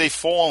 sometimes they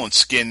fall and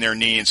skin their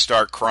knee and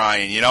start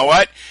crying. You know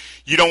what?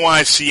 You don't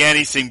want to see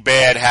anything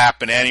bad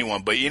happen to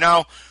anyone. But, you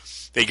know,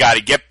 they got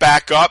to get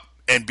back up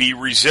and be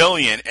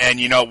resilient. And,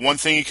 one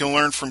thing you can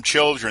learn from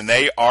children,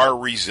 they are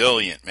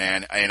resilient,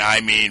 man. And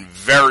I mean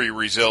very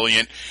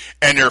resilient.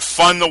 And they're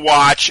fun to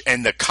watch,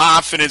 and the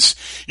confidence,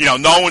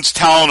 no one's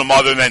telling them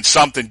other than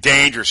something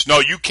dangerous. No,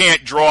 you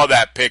can't draw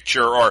that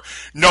picture, or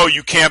no,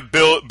 you can't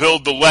build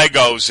the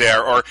Legos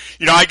there. Or,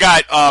 I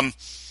got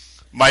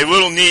my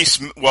little niece,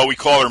 well, we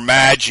call her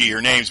Maggie.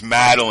 Her name's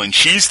Madeline.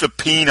 She's the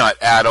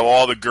peanut out of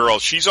all the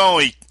girls. She's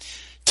only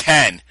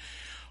 10.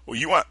 Well,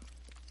 you want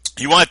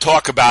to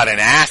talk about an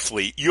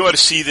athlete. You ought to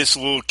see this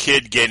little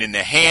kid get into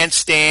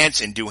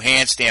handstands and do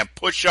handstand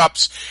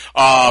push-ups,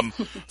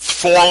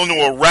 fall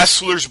into a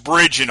wrestler's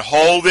bridge and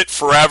hold it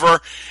forever.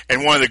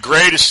 And one of the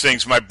greatest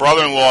things, my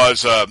brother-in-law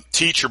is a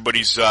teacher, but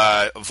he's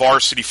a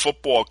varsity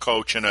football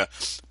coach in a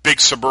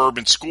big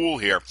suburban school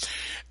here.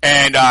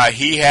 And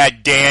he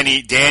had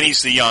Danny.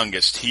 Danny's the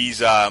youngest.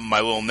 He's my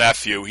little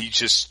nephew. He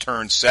just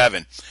turned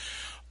 7.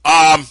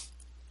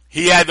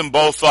 He had them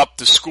both up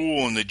to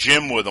school in the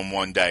gym with him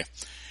one day.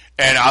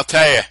 And I'll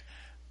tell you,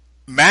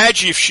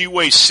 Maggie, if she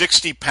weighs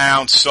 60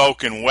 pounds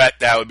soaking wet,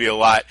 that would be a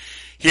lot.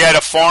 He had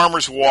a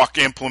farmer's walk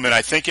implement.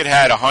 I think it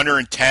had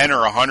 110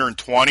 or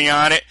 120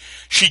 on it.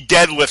 She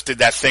deadlifted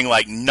that thing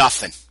like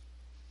nothing.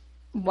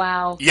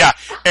 Wow. Yeah.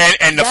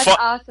 And that's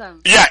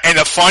awesome. Yeah, and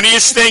the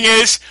funniest thing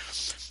is,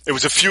 it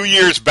was a few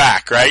years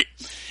back, right?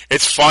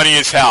 It's funny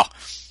as hell.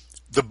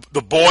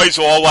 The boys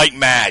all like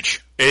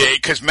Madge,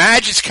 because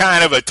Madge is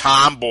kind of a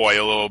tomboy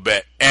a little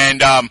bit.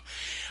 And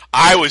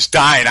I was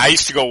dying. I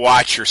used to go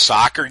watch her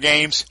soccer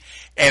games,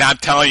 and I'm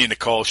telling you,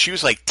 Nicole, she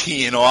was like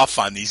teeing off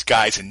on these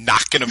guys and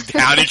knocking them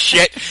down and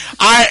shit.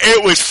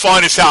 It was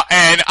fun as hell.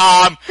 And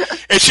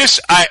it's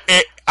just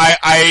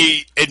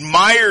I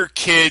admire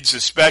kids,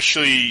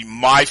 especially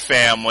my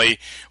family,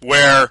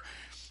 where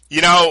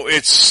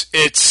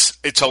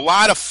it's a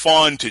lot of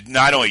fun to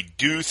not only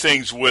do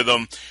things with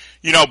them,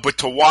 but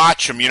to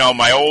watch them.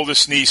 My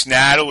oldest niece,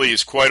 Natalie,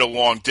 is quite a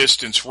long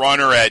distance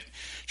runner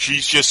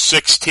she's just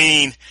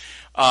 16.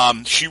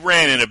 She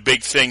ran in a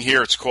big thing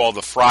here. It's called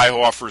the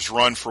Freihofer's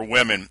Run for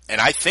Women.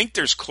 And I think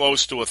there's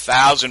close to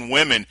 1,000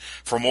 women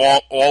from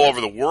all over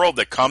the world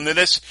that come to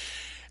this.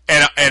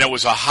 And it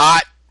was a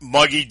hot,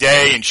 muggy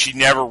day, and she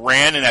never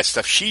ran and that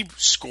stuff. She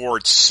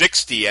scored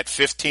 60 at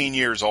 15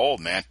 years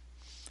old, man.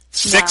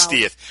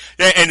 60th.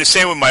 Wow. And the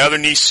same with my other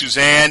niece,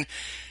 Suzanne,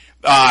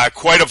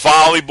 quite a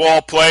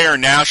volleyball player.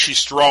 Now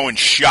she's throwing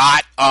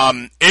shot.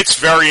 It's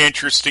very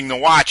interesting to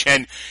watch.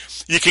 And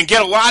you can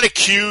get a lot of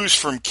cues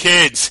from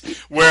kids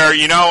where,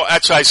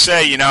 that's what I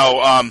say,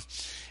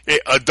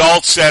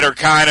 adults that are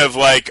kind of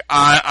like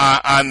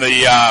on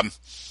the,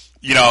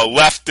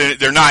 left,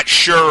 they're not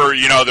sure,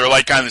 they're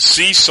like on the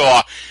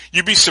seesaw.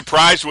 You'd be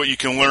surprised what you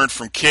can learn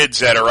from kids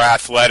that are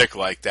athletic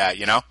like that,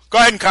 Go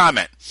ahead and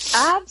comment.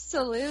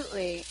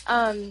 Absolutely.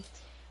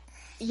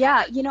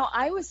 Yeah,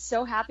 I was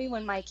so happy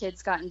when my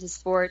kids got into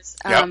sports.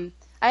 Yep.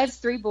 I have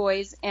 3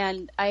 boys,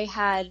 and I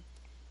had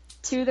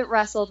 2 that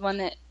wrestled, one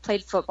that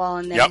played football,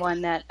 and then Yep.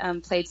 one that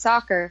played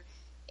soccer.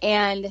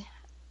 And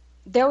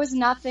there was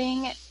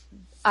nothing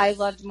I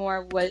loved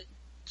more was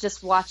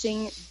just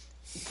watching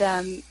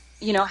them,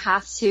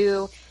 have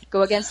to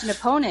go against an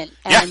opponent.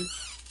 And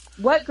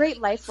what great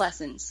life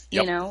lessons,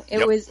 Yep.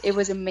 It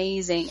was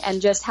amazing.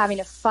 And just having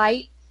to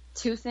fight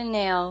tooth and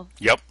nail.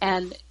 Yep.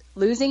 And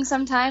losing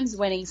sometimes,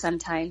 winning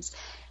sometimes.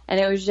 And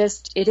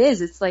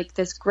it's like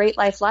this great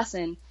life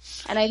lesson.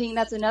 And I think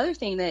that's another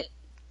thing that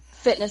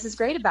fitness is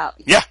great about.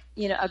 Yeah.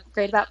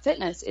 Great about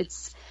fitness.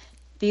 It's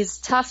these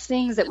tough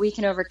things that we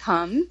can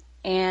overcome,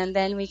 and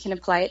then we can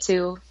apply it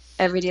to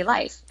everyday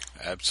life.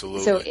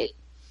 Absolutely. So it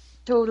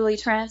totally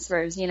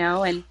transfers,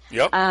 and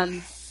Yep.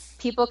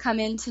 People come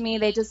into me,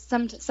 they just,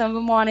 some of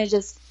them want to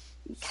just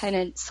kind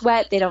of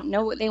sweat. They don't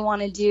know what they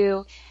want to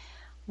do.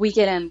 We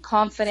get them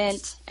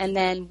confident, and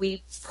then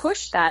we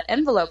push that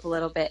envelope a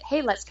little bit.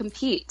 Hey, let's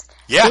compete.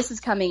 Yeah. This is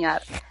coming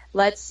up.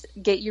 Let's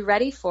get you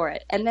ready for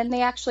it. And then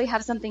they actually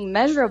have something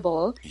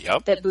measurable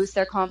Yep. that boosts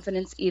their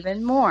confidence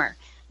even more.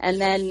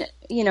 And then,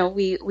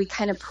 we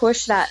kind of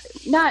push that,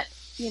 not,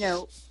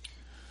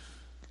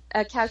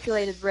 a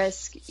calculated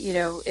risk,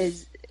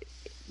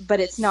 but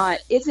it's not,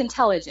 it's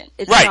intelligent.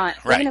 It's not,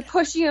 we're going to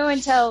push you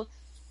until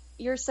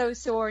you're so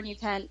sore and you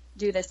can't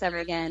do this ever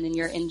again and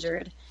you're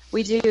injured.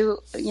 We do,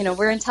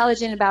 we're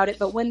intelligent about it,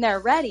 but when they're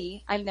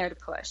ready, I'm there to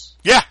push.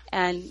 Yeah.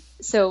 And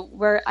so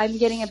I'm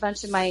getting a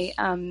bunch of my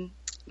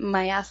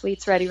my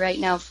athletes ready right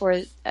now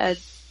for a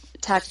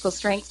tactical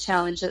strength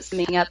challenge that's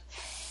coming up,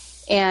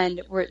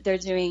 and they're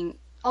doing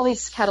all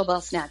these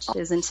kettlebell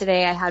snatches. And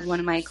today I had one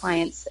of my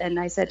clients, and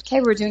I said,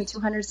 "Okay, we're doing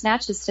 200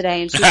 snatches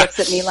today," and she looks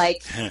at me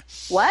like,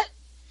 "What?"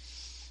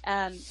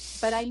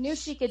 But I knew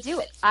she could do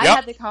it. I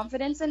had the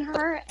confidence in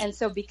her, and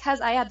so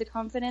because I had the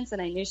confidence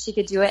and I knew she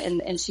could do it,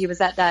 and she was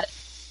at that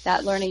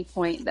learning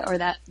point, or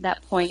that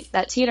point,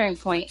 that teetering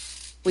point,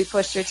 we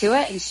pushed her to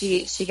it, and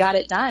she got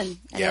it done.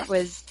 And it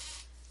was,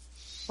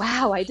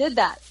 wow, I did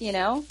that,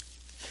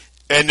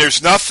 And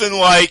there's nothing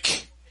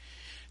like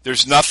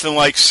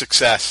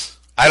success.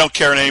 I don't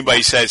care what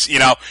anybody says.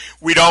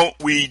 We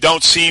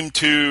don't seem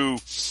to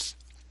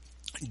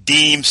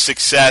deem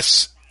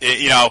success.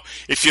 You know,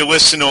 if you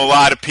listen to a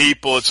lot of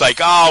people, it's like,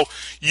 oh,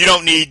 you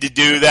don't need to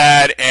do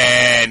that,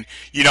 and,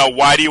 you know,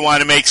 why do you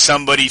want to make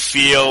somebody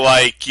feel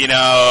like, you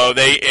know,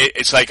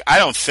 it's like, I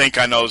don't think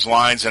on those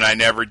lines, and I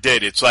never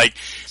did. It's like,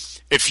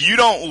 if you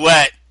don't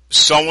let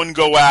someone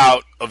go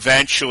out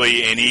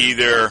eventually and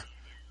either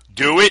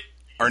do it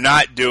or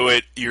not do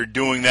it, you're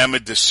doing them a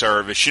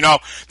disservice. You know,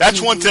 that's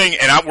one thing,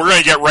 and we're going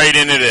to get right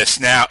into this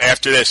now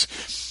after this.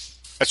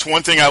 That's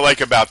one thing I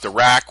like about the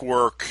rack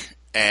work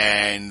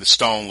and the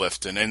stone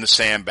lifting and the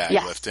sandbag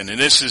lifting, and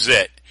this is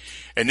it.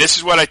 And this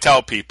is what I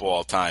tell people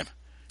all the time.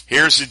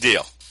 Here's the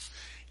deal.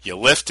 You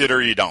lift it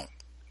or you don't.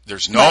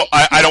 There's no,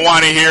 I don't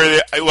want to hear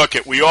that. Look,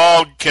 we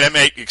all can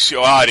make,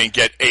 oh, I didn't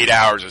get 8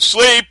 hours of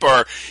sleep,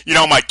 or, you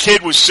know, my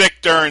kid was sick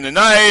during the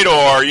night,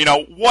 or, you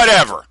know,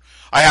 whatever.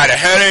 I had a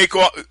headache,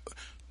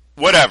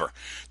 whatever.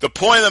 The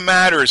point of the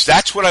matter is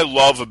that's what I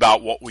love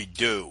about what we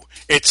do.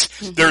 It's,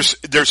 there's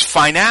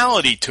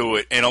finality to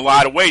it in a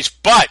lot of ways,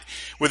 but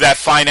with that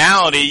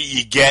finality,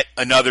 you get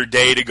another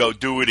day to go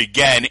do it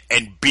again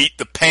and beat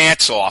the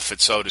pants off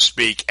it, so to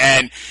speak.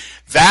 And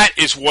that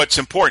is what's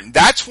important.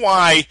 That's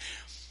why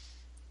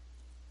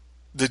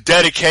the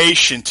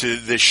dedication to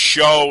this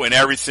show and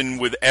everything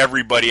with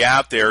everybody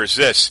out there is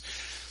this.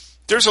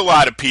 There's a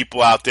lot of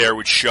people out there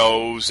with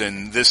shows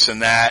and this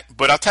and that,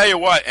 but I'll tell you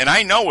what, and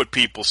I know what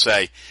people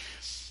say.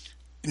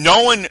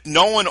 No one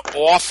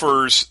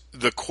offers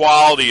the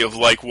quality of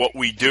like what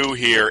we do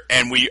here,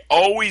 and we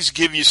always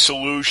give you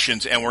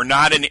solutions, and we're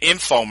not an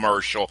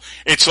infomercial.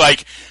 It's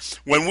like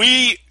when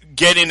we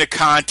get into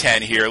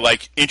content here,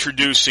 like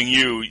introducing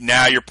you,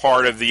 now you're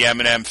part of the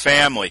M&M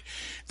family.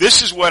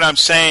 This is what I'm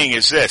saying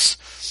is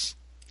this,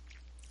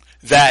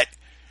 that,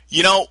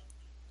 you know,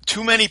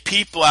 too many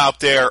people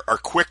out there are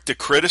quick to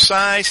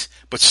criticize,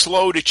 but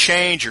slow to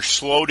change or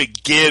slow to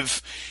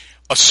give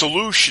a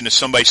solution to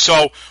somebody.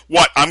 So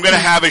what, I'm going to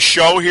have a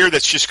show here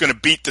that's just going to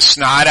beat the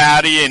snot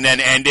out of you and then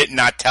end it and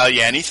not tell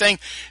you anything?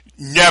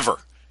 Never.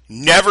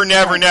 Never,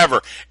 never,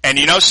 never. And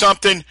you know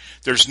something?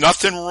 There's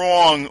nothing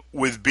wrong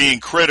with being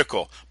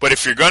critical. But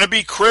if you're going to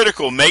be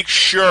critical, make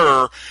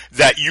sure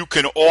that you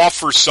can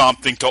offer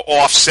something to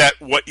offset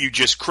what you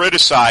just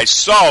criticized.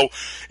 So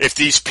if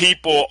these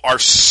people are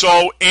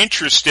so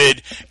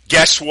interested,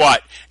 guess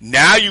what?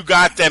 Now you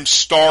got them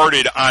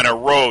started on a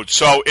road.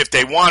 So if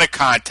they want to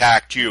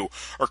contact you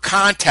or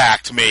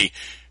contact me,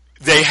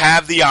 they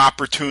have the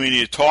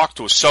opportunity to talk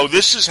to us. So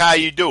this is how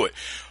you do it.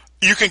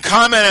 You can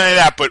comment on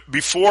that, but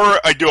before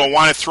I do, I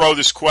want to throw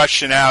this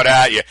question out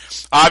at you.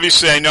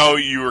 Obviously, I know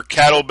you were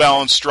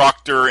kettlebell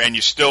instructor, and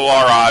you still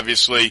are,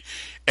 obviously,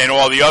 and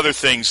all the other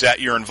things that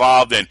you're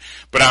involved in.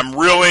 But I'm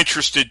real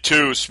interested,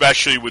 too,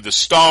 especially with the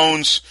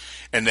stones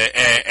and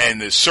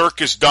the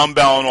circus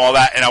dumbbell and all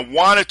that. And I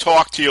want to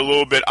talk to you a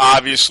little bit,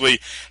 obviously,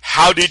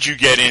 how did you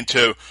get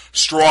into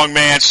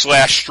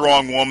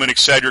strongman/strong woman, et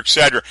cetera, et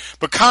cetera.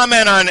 But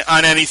comment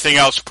on anything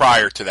else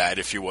prior to that,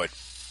 if you would.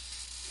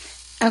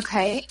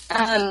 Okay.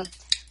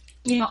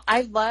 You know,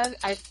 I love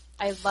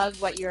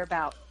what you're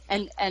about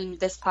and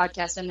this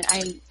podcast. And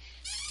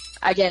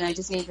I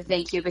just need to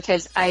thank you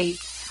because I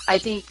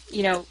think,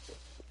 you know,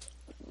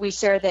 we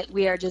share that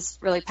we are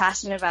just really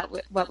passionate about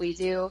what we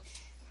do.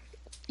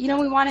 You know,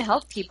 we want to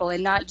help people,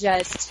 and not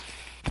just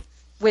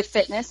with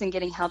fitness and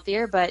getting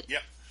healthier, but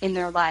in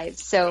their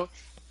lives. So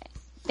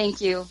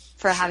thank you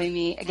for having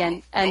me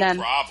again. No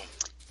problem.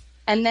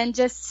 And then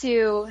just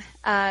to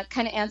kind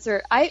of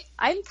answer,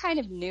 I'm kind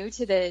of new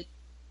to the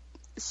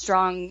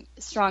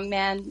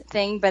strongman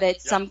thing, but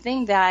it's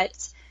something that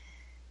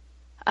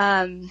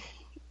I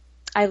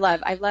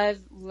love. I love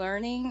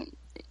learning,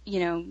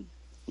 you know,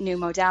 new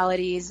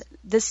modalities.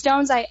 The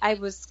stones, I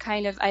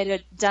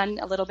had done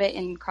a little bit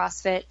in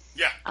CrossFit,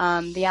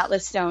 the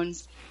Atlas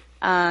stones,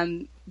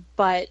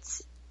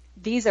 but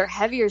these are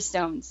heavier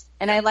stones,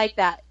 and I like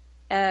that.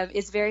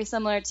 It's very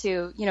similar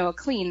to, you know, a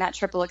clean, that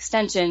triple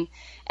extension.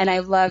 And I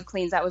love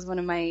cleans. That was one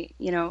of my,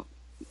 you know,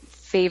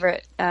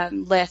 favorite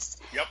lifts.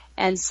 Yep.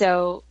 And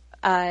so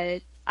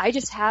I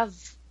just have,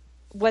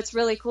 what's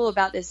really cool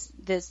about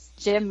this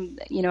gym,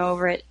 you know,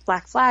 over at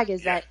Black Flag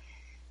is that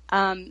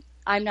I'm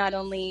not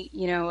only,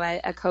 you know,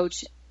 a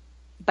coach,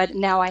 but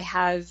now I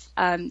have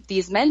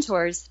these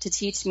mentors to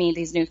teach me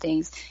these new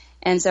things.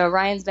 And so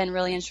Ryan's been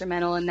really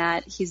instrumental in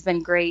that. He's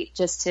been great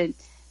just to,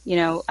 you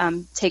know,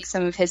 take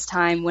some of his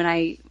time when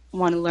I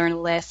want to learn a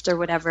lift or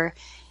whatever.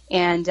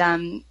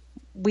 And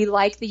we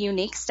like the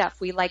unique stuff.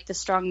 We like the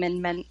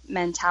strongman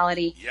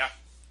mentality. Yeah.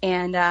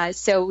 And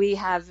so we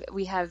have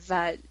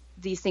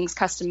these things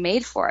custom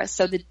made for us.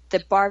 So the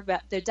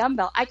barbell, the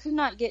dumbbell, I could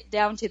not get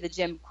down to the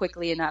gym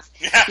quickly enough.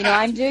 You know,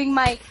 I'm doing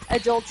my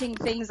adulting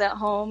things at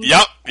home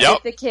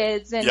with the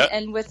kids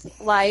and with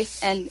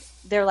life. And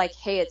they're like,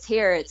 hey, it's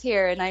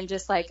here. And I'm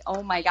just like,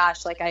 oh my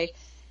gosh, like I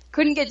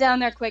couldn't get down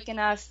there quick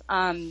enough.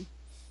 And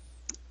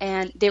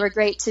they were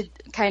great to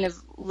kind of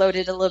load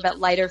it a little bit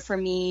lighter for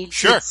me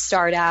to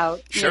start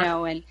out, you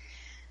know, and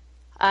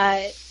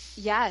I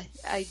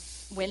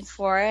went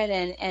for it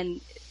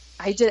and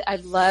I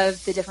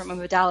love the different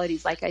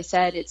modalities. Like I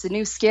said, it's a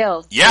new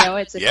skill. Yeah. You know,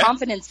 it's a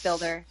confidence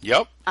builder.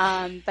 Yep.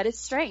 But it's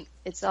strength.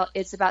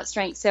 It's about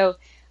strength. So,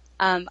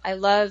 I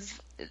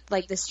love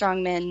like the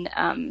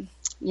strongman,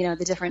 you know,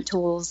 the different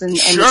tools and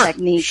the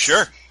techniques.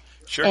 Sure.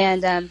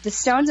 And, the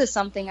stones is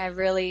something I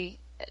really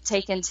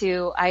take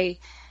into.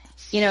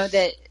 You know,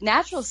 the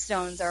natural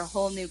stones are a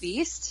whole new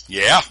beast.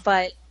 Yeah.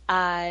 But,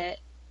 I'm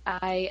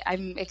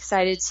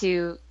excited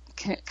to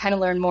kind of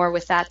learn more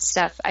with that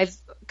stuff. I've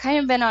kind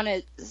of been on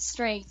a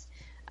strength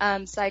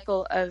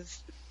cycle of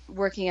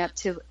working up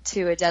to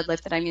a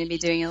deadlift that I'm going to be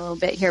doing in a little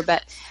bit here.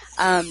 But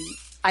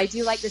I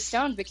do like the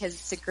stone because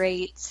it's a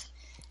great,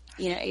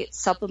 you know, it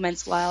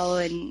supplements well,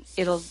 and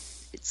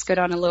it's good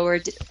on a lower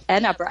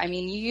and upper. I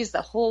mean, you use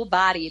the whole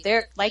body.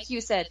 There, like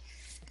you said,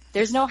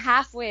 there's no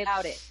halfway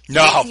about it.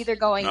 No. It's either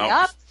going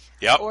up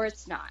or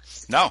it's not.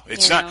 No,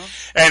 it's not.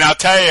 And I'll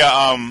tell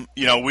you,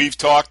 you know, we've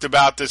talked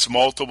about this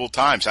multiple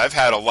times. I've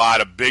had a lot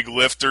of big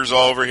lifters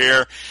over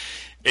here.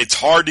 It's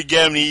hard to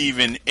get them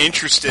even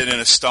interested in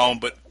a stone,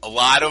 but a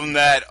lot of them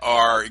that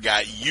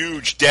got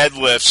huge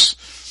deadlifts,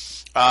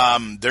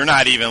 they're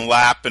not even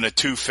lapping a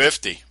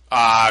 250,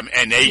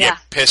 and they get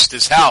pissed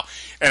as hell.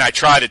 And I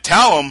try to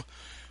tell them,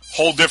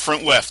 whole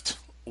different lift.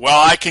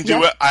 Well, I can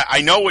do it.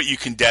 I know what you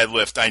can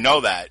deadlift. I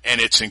know that,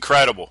 and it's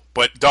incredible.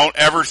 But don't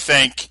ever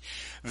think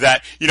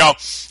that, you know,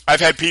 I've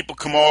had people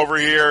come over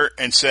here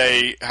and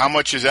say, how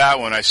much is that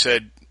one? I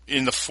said,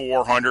 in the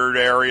 400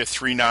 area,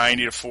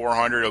 390 to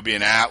 400, it'll be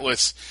an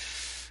Atlas.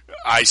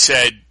 I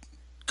said,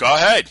 go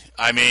ahead.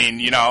 I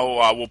mean, you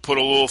know, we'll put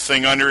a little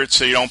thing under it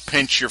so you don't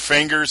pinch your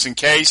fingers in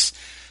case.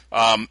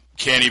 Can't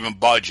even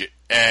budge it.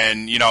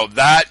 And, you know,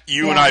 that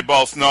you and I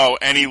both know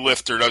any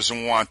lifter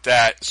doesn't want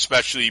that,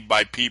 especially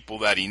by people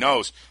that he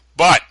knows.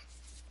 But,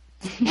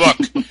 look,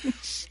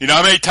 you know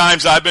how many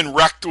times I've been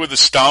wrecked with a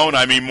stone?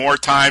 I mean, more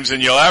times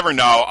than you'll ever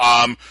know.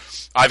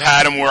 I've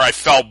had them where I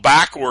fell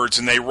backwards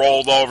and they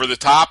rolled over the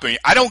top of me.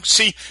 I don't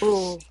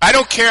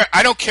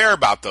care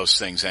about those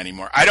things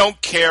anymore. I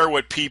don't care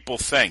what people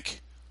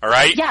think. All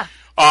right? Yeah.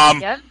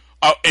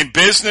 In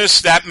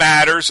business, that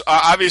matters.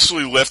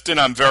 Obviously, lifting,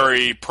 I'm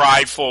very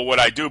prideful of what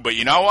I do. But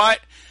you know what?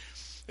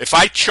 If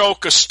I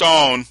choke a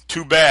stone,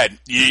 too bad.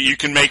 You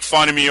can make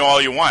fun of me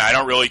all you want. I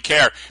don't really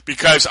care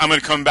because I'm going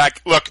to come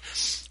back. Look,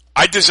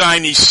 I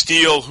designed these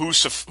steel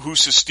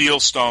Husa steel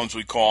stones,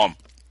 we call them.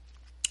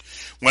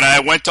 When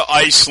I went to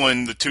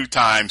Iceland the 2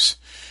 times,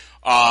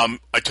 I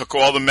took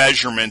all the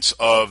measurements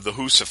of the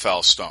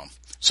Husafell stone.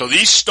 So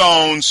these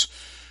stones,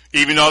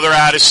 even though they're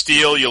out of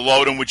steel, you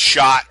load them with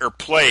shot or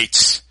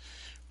plates,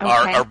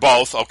 or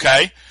both,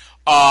 okay?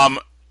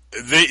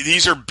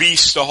 These are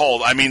beasts to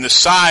hold. I mean, the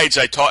sides,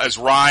 I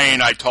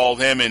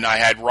told him, and I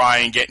had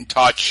Ryan get in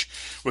touch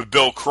with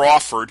Bill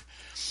Crawford,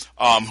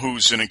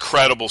 who's an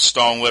incredible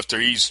stone lifter.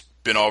 He's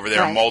been over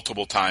there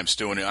multiple times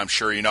doing it, I'm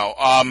sure you know.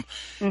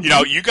 You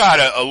know, you got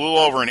a little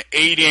over an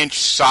 8-inch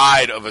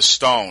side of a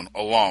stone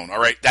alone, all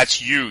right? That's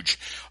huge.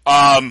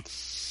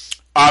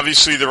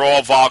 Obviously, they're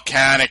all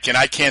volcanic, and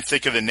I can't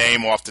think of the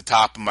name off the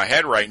top of my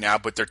head right now,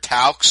 but they're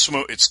talc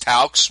smooth. It's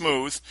talc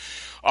smooth.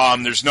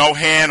 There's no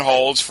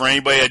handholds. For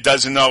anybody that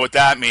doesn't know what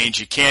that means,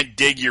 you can't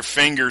dig your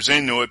fingers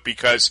into it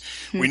because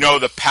we know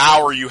the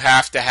power you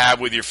have to have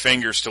with your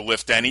fingers to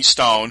lift any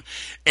stone.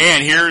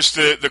 And here's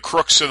the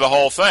crux of the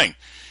whole thing.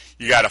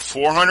 You got a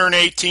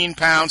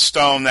 418-pound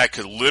stone that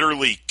could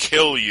literally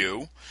kill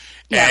you.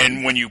 Yeah.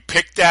 And when you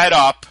pick that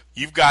up,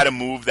 you've got to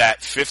move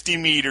that 50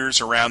 meters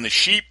around the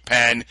sheep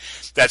pen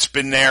that's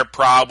been there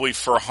probably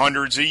for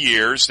hundreds of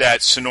years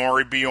that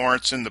Snorri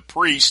Bjornsson, the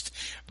priest,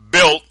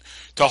 built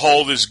to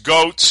hold his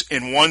goats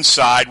in one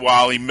side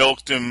while he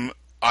milked them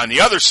on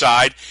the other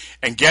side.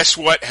 And guess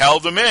what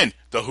held them in?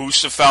 The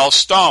Husafell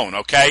stone,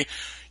 okay?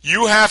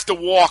 You have to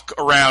walk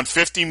around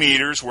 50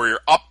 meters where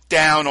you're up,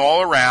 down,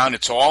 all around.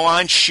 It's all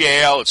on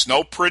shale. It's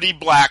no pretty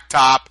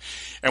blacktop.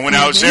 And when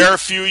I was there a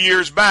few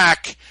years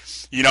back,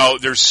 you know,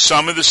 there's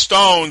some of the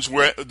stones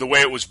where the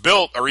way it was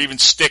built are even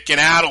sticking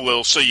out a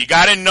little. So you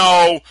got to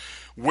know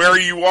where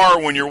you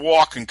are when you're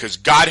walking, because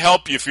God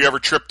help you if you ever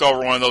tripped over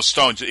one of those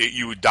stones,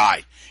 you would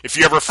die. If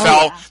you ever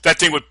fell, that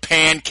thing would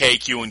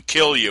pancake you and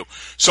kill you.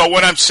 So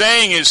what I'm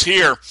saying is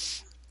here,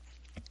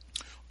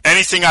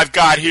 anything I've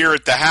got here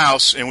at the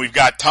house, and we've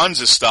got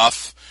tons of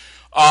stuff,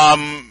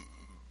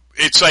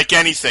 it's like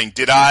anything.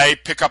 Did I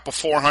pick up a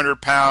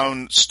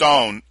 400-pound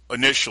stone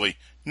initially?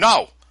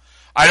 No.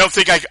 I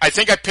think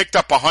I picked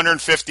up a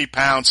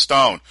 150-pound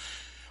stone.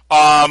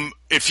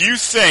 If you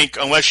think,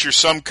 unless you're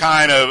some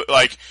kind of,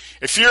 like,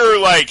 if you're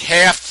like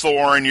half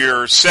Thor and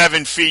you're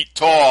 7 feet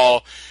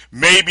tall,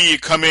 maybe you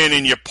come in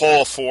and you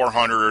pull a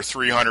 400 or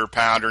 300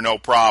 pounder, no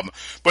problem.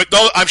 But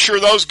I'm sure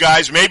those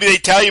guys, maybe they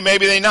tell you,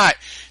 maybe they not.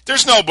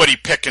 There's nobody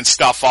picking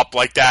stuff up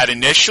like that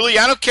initially.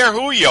 I don't care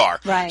who you are.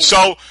 Right.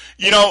 So,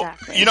 you know,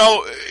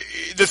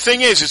 the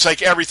thing is, it's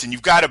like everything.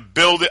 You've got to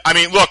build it. I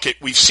mean, look,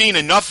 we've seen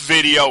enough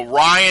video.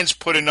 Ryan's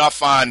put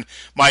enough on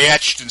my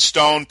Etched in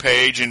Stone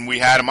page, and we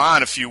had him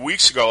on a few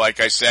weeks ago, like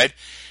I said.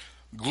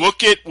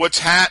 look at what's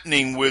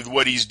happening with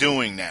what he's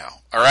doing now.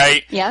 All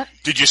right? Yeah.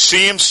 Did you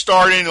see him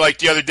starting like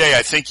the other day?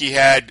 I think he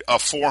had a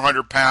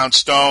 400-pound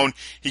stone.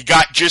 He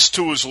got just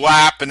to his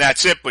lap, and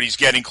that's it, but he's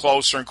getting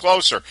closer and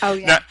closer. Oh,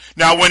 yeah.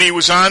 Now, when he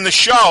was on the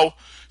show,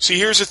 see,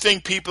 here's the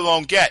thing people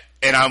don't get,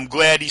 and I'm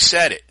glad he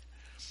said it.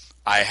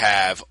 I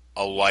have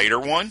a lighter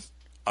one,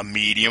 a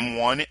medium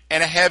one,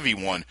 and a heavy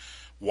one.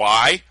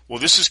 Why? Well,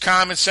 this is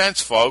common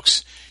sense,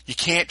 folks. You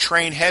can't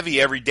train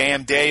heavy every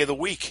damn day of the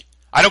week.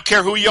 I don't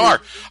care who you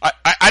are.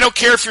 I don't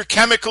care if you're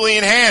chemically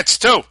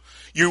enhanced, too.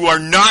 You are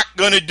not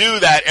going to do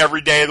that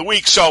every day of the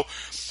week. So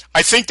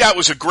I think that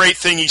was a great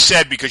thing he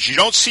said, because you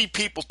don't see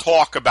people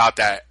talk about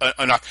that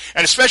enough.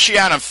 And especially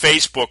out on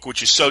Facebook,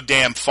 which is so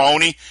damn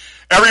phony.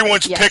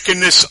 Everyone's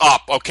picking this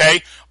up,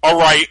 okay? All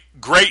right,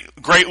 great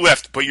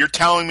lift. But you're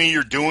telling me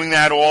you're doing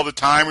that all the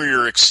time, or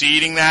you're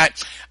exceeding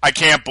that? I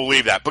can't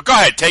believe that. But go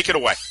ahead, take it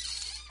away.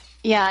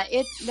 Yeah,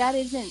 that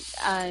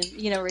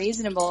isn't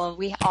reasonable.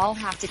 We all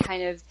have to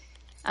kind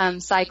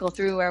of cycle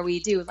through where we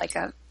do like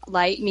a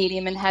light,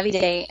 medium, and heavy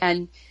day.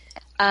 And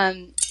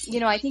I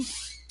think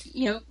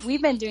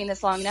we've been doing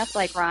this long enough,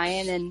 like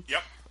Ryan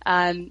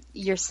and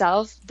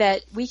yourself,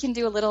 that we can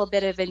do a little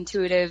bit of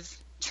intuitive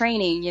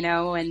training,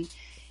 and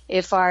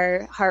if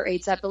our heart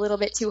rate's up a little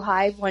bit too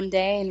high one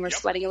day and we're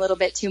sweating a little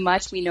bit too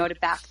much, we know to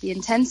back the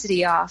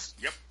intensity off.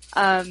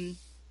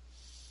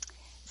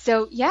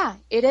 So yeah,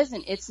 it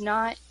isn't. It's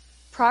not.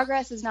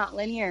 Progress is not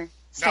linear.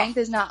 Strength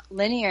is not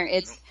linear.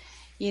 It's,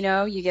 you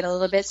get a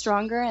little bit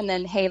stronger, and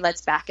then, hey,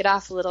 let's back it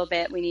off a little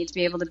bit. We need to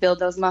be able to build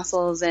those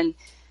muscles, and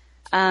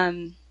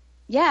and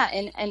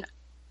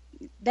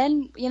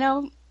then,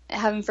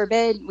 heaven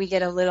forbid, we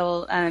get a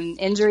little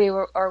injury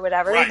or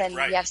whatever, then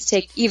we have to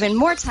take even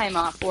more time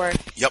off, or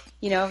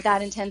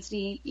that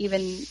intensity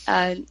even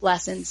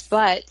lessens.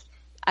 But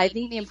I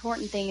think the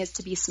important thing is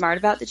to be smart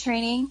about the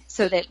training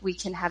so that we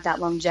can have that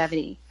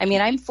longevity. I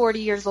mean, I'm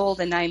 40 years old,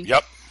 and I'm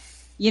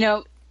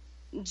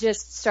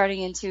just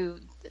starting into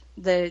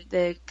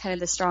the kind of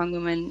the strong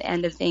woman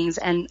end of things,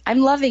 and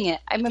I'm loving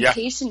it. I'm a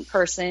patient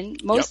person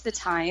most of the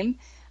time.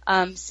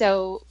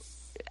 So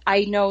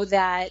I know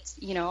that,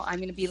 I'm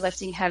going to be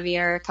lifting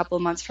heavier a couple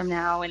of months from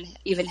now, and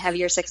even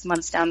heavier 6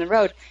 months down the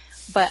road.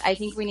 But I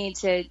think we need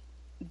to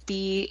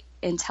be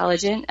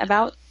intelligent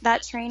about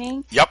that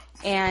training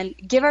and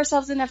give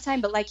ourselves enough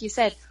time. But like you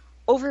said,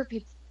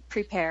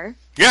 prepare.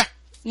 Yeah.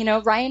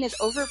 Ryan is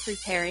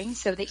over-preparing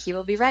so that he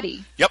will be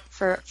ready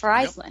for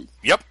Iceland.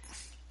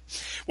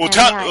 Well,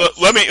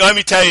 let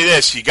me tell you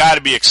this. You got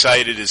to be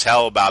excited as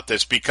hell about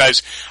this,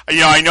 because,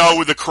 I know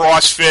with the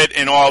CrossFit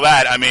and all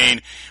that, I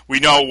mean, we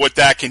know what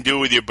that can do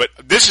with you. But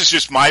this is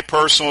just my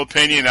personal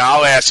opinion, and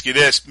I'll ask you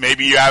this.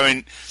 Maybe you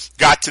haven't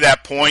got to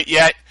that point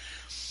yet.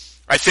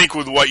 I think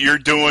with what you're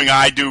doing,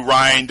 I do,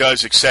 Ryan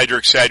does, et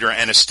cetera,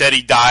 and a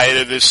steady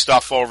diet of this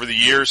stuff over the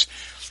years.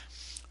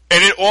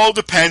 And it all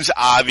depends,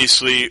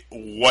 obviously,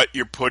 what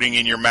you're putting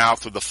in your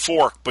mouth with a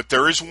fork. But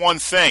there is one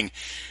thing.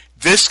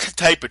 This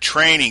type of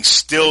training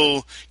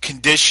still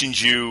conditions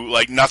you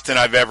like nothing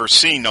I've ever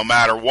seen, no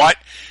matter what.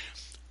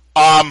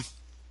 I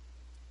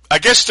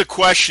guess the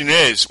question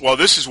is, well,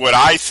 this is what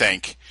I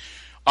think,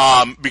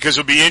 because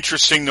it'll be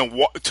interesting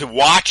to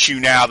watch you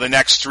now the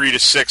next 3 to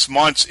 6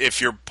 months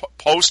if you're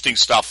posting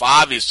stuff,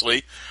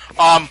 obviously.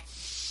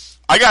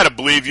 I got to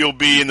believe you'll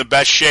be in the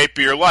best shape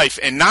of your life,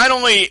 and not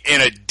only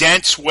in a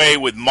dense way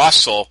with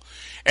muscle.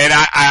 And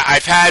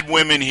I've had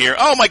women here,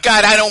 oh my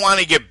God, I don't want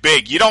to get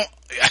big. You don't.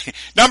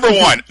 Number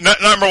one,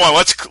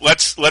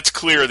 let's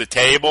clear the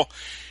table.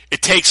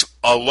 It takes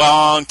a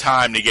long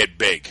time to get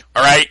big.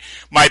 All right.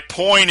 My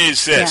point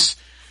is this.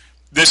 Yeah.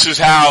 This is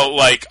how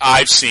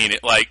I've seen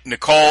it. Like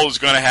Nicole is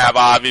going to have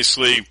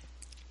obviously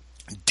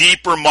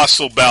deeper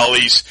muscle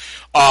bellies.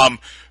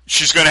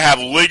 She's going to have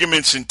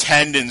ligaments and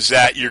tendons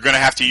that you're going to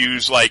have to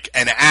use like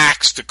an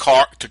axe to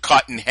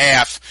cut in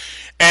half.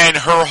 And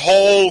her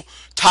whole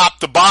top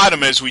to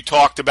bottom, as we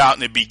talked about in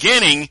the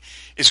beginning,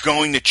 is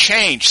going to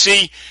change.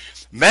 See,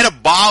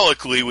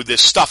 metabolically with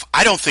this stuff,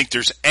 I don't think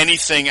there's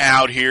anything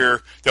out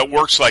here that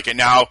works like it.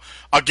 Now,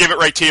 I'll give it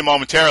right to you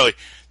momentarily.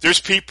 There's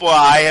people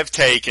I have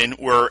taken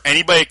where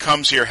anybody that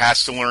comes here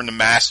has to learn to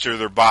master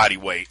their body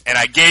weight. And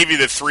I gave you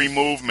the 3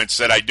 movements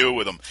that I do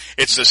with them.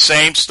 It's the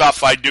same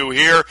stuff I do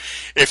here.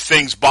 If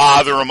things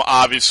bother them,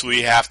 obviously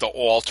you have to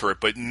alter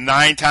it. But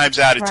 9 times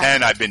out of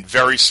 10, I've been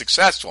very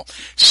successful.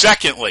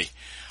 Secondly,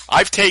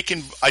 I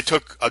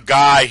took a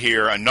guy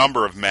here, a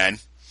number of men,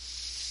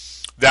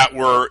 that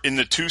were in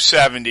the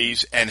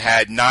 270s and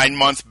had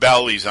 9-month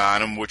bellies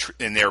on them,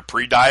 and they're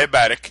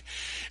pre-diabetic.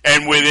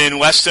 And within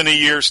less than a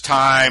year's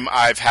time,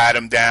 I've had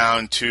them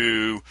down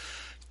to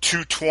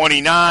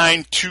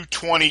 229,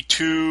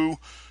 222,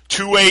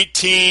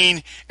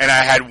 218, and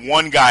I had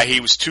one guy, he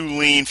was too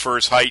lean for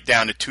his height,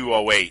 down to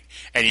 208.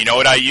 And you know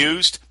what I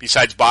used,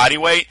 besides body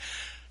weight?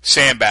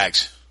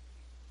 Sandbags.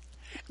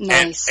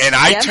 Nice. And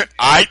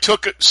I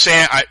took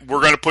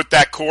we're going to put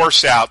that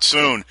course out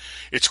soon.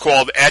 It's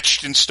called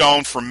Etched in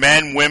Stone for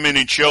Men, Women,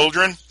 and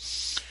Children.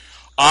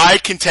 I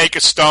can take a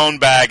stone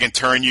bag and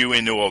turn you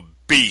into a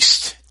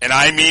beast And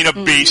I mean a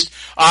beast.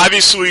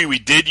 Obviously, we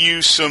did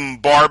use some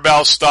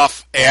barbell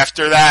stuff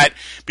after that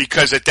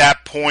because at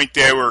that point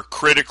they were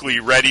critically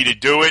ready to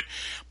do it.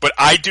 But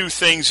I do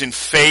things in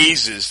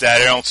phases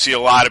that I don't see a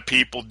lot of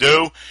people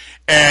do.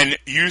 And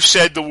you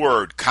said the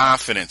word,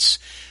 confidence.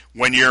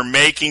 When you're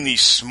making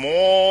these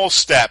small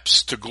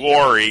steps to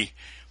glory,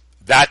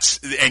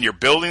 and you're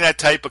building that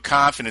type of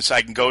confidence,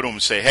 I can go to them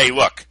and say, hey,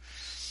 look,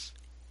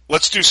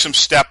 let's do some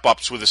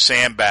step-ups with a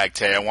sandbag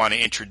today. I want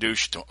to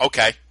introduce you to them.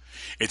 Okay.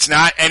 It's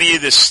not any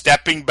of this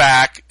stepping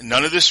back,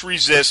 none of this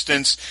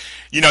resistance.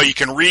 You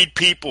can read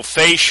people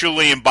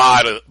facially and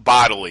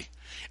bodily.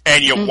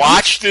 And you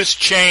watch this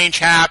change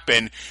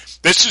happen.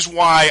 This is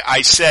why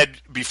I said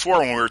before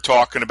when we were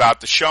talking about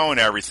the show and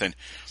everything,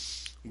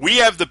 we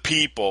have the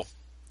people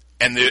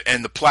and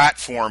the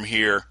platform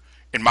here,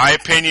 in my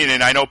opinion,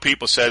 and I know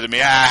people say to me,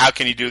 how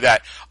can you do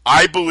that?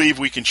 I believe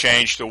we can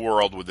change the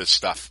world with this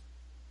stuff.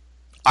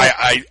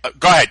 I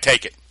go ahead,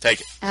 take it.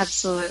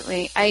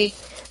 Absolutely. I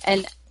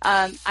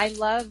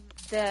love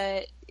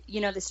the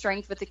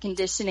strength with the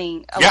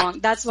conditioning along. Yeah.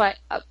 That's why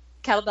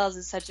kettlebells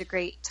is such a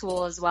great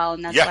tool as well,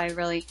 and that's why I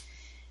really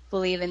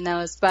believe in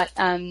those. But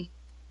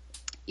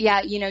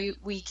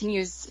we can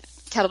use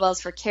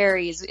kettlebells for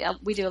carries.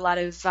 We do a lot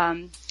of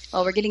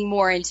we're getting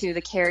more into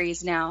the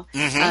carries now.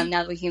 Now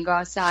that we can go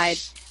outside.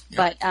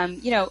 Yep. But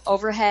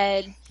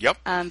overhead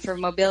for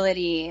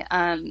mobility,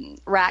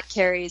 rack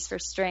carries for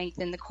strength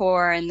in the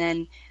core, and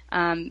then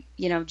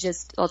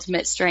just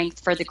ultimate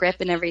strength for the grip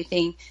and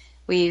everything.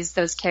 We use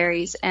those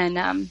carries,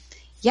 and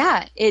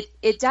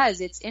it does.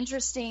 It's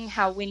interesting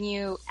how when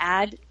you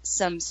add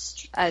some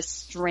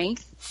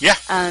strength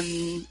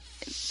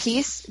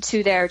piece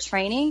to their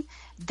training,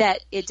 that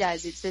it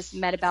does. It's this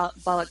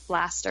metabolic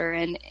blaster,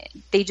 and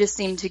they just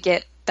seem to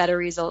get better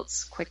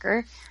results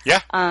quicker.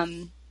 Yeah.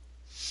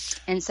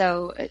 And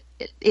so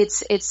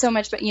it's so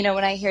much. But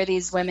when I hear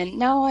these women,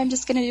 no, I'm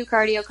just going to do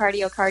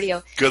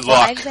cardio. Good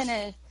luck. I've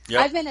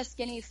been a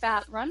skinny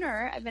fat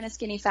runner. I've been a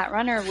skinny fat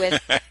runner with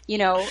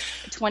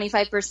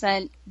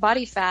 25%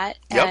 body fat,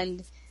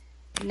 and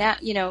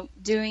now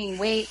doing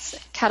weights,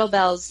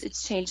 kettlebells.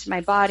 It's changed my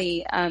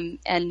body. And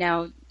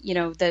now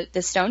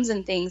the stones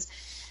and things.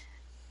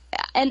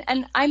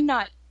 And I'm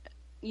not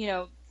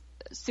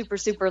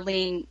super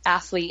lean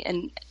athlete,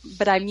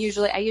 but I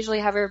usually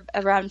have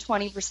around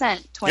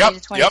 20%, 20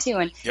 to 22.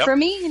 And for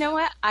me, you know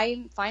what?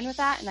 I'm fine with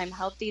that, and I'm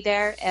healthy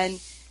there. And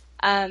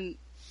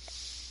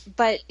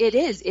but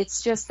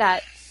it's just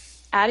that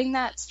adding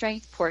that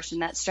strength portion,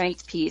 that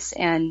strength piece,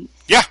 and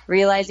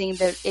realizing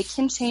that it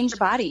can change your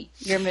body.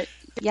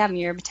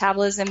 Your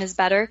metabolism is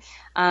better.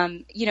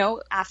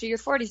 After your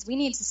 40s, we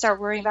need to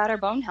start worrying about our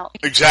bone health.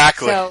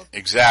 Exactly.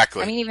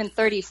 I mean, even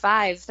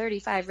 35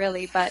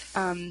 really, but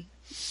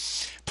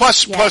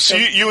Plus,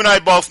 you and I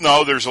both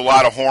know there's a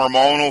lot of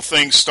hormonal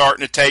things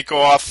starting to take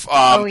off.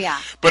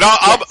 But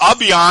I'll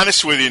be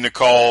honest with you,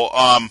 Nicole.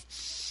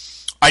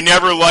 I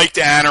never liked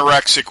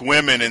anorexic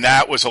women, and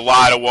that was a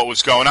lot of what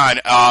was going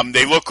on.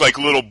 They look like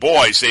little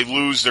boys. They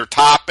lose their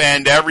top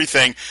end,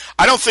 everything.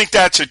 I don't think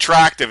that's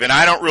attractive, and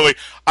I don't really.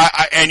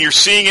 And you're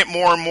seeing it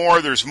more and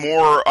more. There's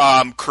more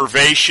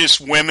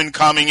curvaceous women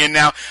coming in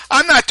now.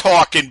 I'm not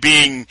talking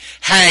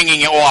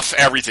hanging off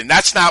everything.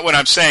 That's not what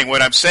I'm saying.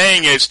 What I'm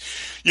saying is,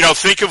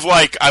 think of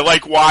I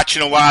like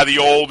watching a lot of the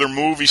older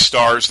movie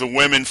stars, the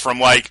women from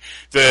the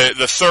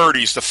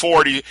 30s, the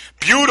 40s,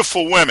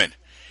 beautiful women.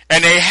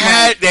 And they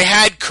had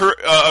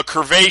a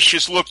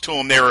curvaceous look to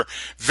them. They were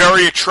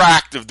very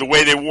attractive, the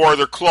way they wore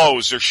their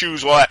clothes, their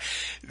shoes, all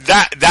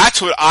that.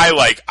 That's what I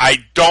like.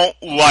 I don't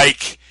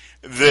like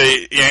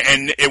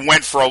and it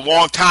went for a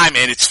long time,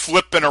 and it's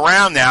flipping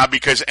around now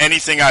because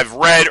anything I've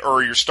read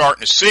or you're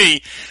starting to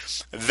see,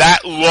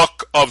 that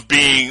look of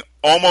being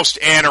almost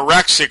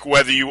anorexic,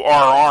 whether you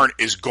are or aren't,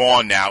 is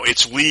gone now.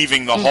 It's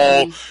leaving the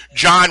whole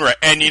genre.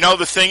 And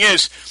the thing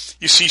is,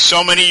 you see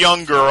so many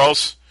young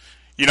girls,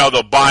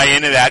 they'll buy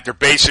into that. They're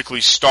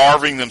basically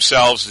starving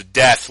themselves to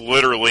death,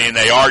 literally, and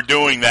they are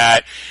doing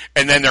that.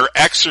 And then they're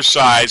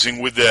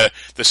exercising with the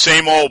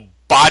same old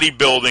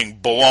bodybuilding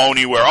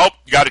baloney where,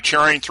 you got to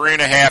train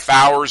 3.5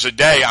 hours a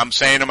day. I'm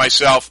saying to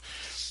myself,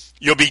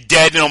 you'll be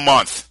dead in a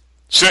month.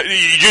 So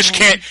you just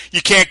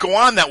can't go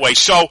on that way.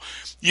 So,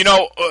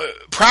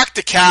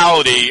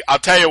 practicality, I'll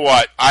tell you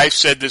what, I've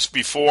said this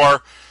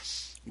before.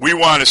 We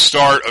want to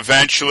start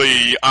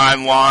eventually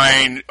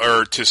online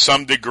or to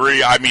some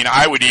degree. I mean,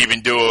 I would even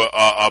do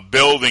a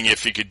building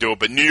if you could do it,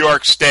 but New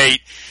York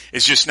State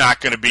is just not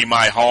going to be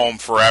my home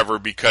forever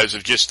because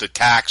of just the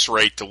tax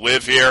rate to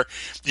live here.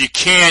 You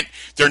can't,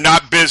 they're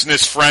not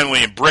business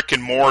friendly, and brick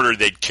and mortar,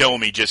 they'd kill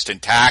me just in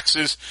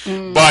taxes.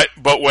 But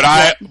what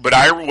I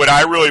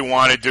really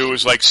want to do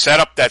is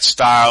set up that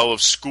style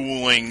of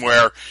schooling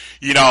where,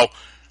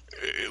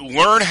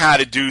 learn how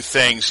to do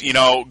things,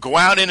 go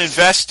out and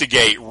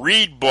investigate,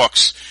 read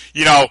books,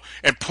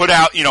 and put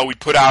out, we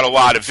put out a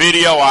lot of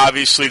video.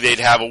 Obviously, they'd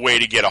have a way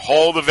to get a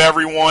hold of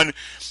everyone.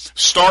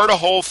 start a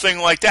whole thing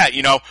like that.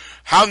 You know,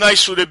 how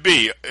nice would it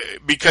be?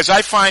 Because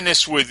I find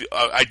this with,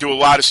 I do a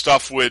lot of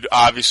stuff with,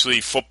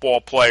 obviously,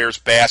 football players,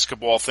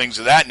 basketball, things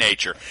of that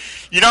nature.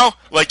 You know,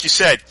 like you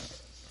said,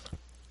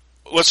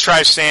 let's try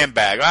a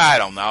sandbag. I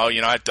don't know.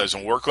 You know, it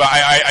doesn't work.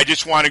 I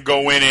just want to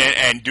go in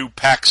and do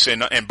pecs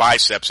and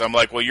biceps. I'm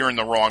like, well, you're in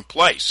the wrong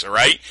place, all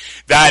right?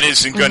 That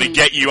isn't going to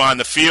get you on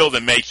the field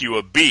and make you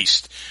a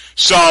beast.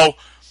 So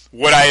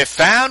what I have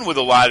found with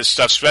a lot of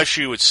stuff,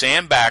 especially with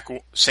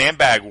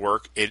sandbag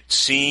work, it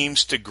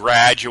seems to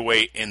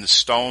graduate in the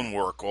stone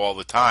work all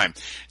the time.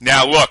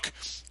 Now, look,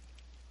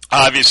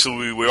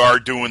 obviously we are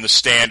doing the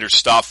standard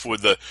stuff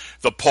with the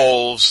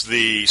pulls,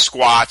 the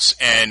squats,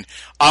 and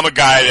I'm a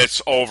guy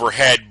that's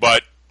overhead,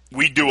 but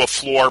we do a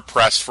floor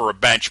press for a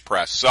bench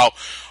press. So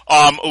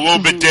a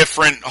little bit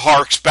different,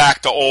 harks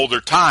back to older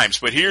times.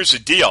 But here's the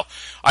deal.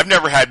 I've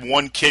never had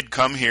one kid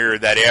come here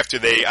that after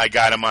I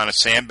got him on a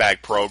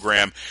sandbag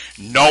program,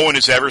 no one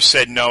has ever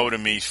said no to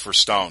me for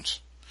stones.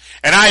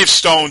 And I have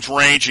stones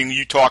ranging,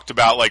 you talked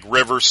about like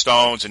river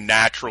stones and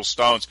natural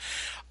stones.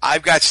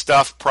 I've got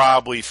stuff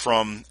probably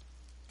from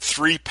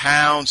 3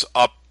 pounds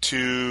up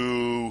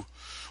to,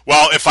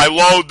 well, if I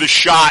load the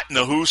shot and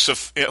the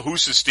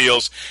Husa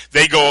steels,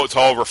 they go to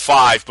over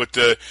 5. But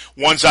the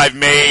ones I've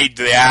made,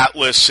 the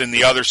Atlas and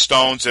the other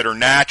stones that are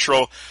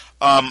natural,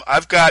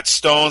 I've got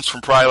stones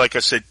from probably, like I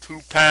said, 2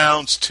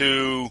 pounds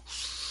to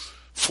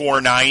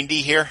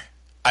 490 here.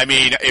 I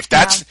mean, if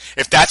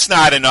that's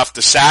not enough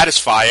to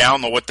satisfy, I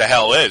don't know what the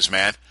hell is,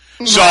 man.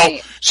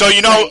 Right. So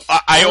you know,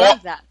 right. I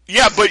love that.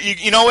 Yeah, but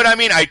you know what I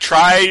mean? I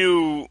try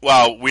to,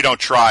 well, we don't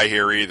try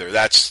here either.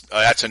 That's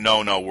a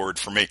no-no word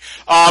for me.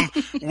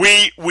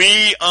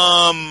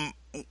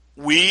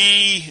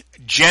 We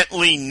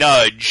gently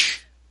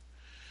nudge,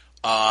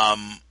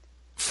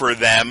 for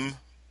them,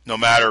 no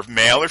matter if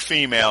male or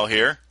female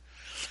here,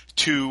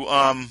 to,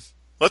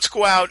 let's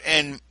go out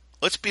and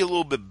let's be a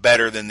little bit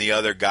better than the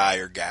other guy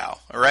or gal,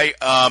 all right?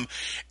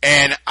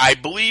 And I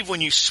believe when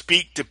you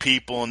speak to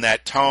people in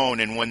that tone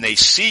and when they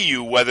see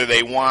you, whether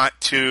they want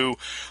to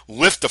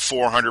lift a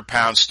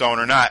 400-pound stone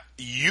or not,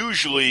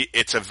 usually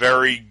it's a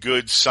very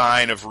good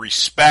sign of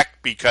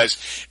respect because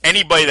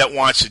anybody that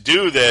wants to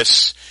do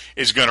this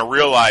is going to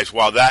realize,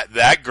 well,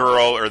 that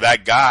girl or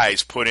that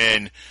guy's put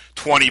in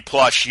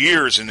 20-plus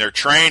years in their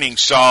training,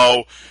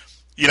 so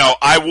you know,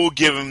 I will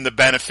give him the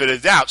benefit of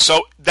the doubt.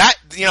 So that,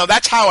 you know,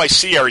 that's how I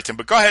see everything.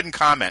 But go ahead and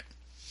comment.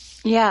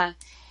 Yeah.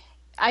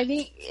 I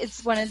think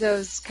it's one of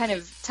those kind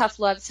of tough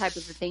love type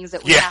of things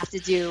that we have to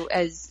do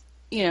as,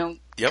 you know,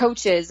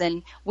 coaches.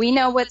 And we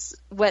know what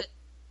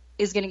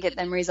is going to get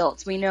them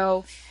results. We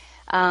know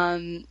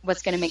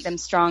what's going to make them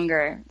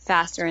stronger,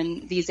 faster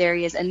in these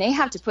areas. And they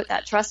have to put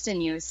that trust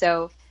in you.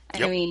 So,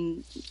 I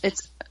mean,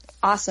 it's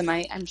awesome.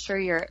 I'm sure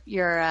your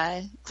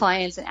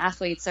clients and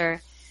athletes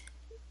are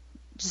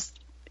just,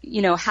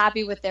 you know,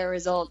 happy with their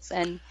results,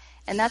 and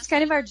that's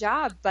kind of our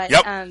job. But you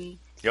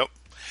know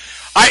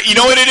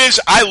what it is?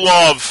 I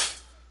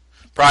love,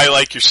 probably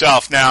like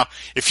yourself. Now,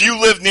 if you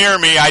live near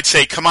me, I'd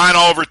say, come on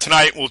over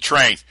tonight, we'll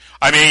train.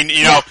 I mean,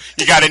 you know,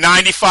 you got a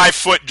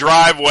 95-foot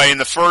driveway, and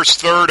the first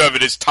third of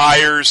it is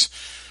tires,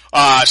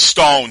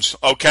 stones,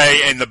 okay,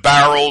 and the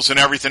barrels and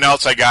everything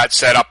else I got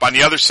set up. On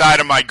the other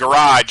side of my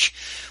garage,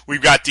 we've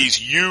got these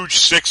huge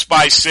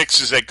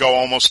 6x6s that go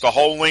almost the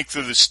whole length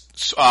of the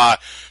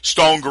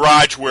stone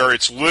garage, where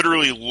it's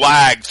literally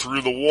lagged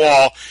through the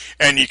wall,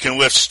 and you can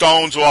lift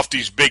stones off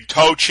these big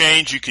toe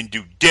chains. You can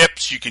do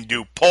dips. You can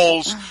do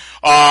pulls.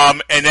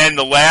 And then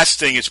the last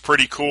thing is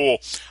pretty cool.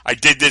 I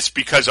did this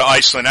because of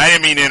Iceland. I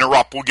didn't mean to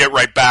interrupt. We'll get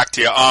right back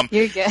to you.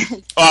 You're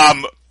good.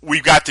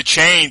 We've got the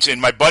chains,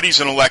 and my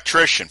buddy's an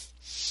electrician.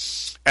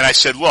 And I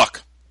said,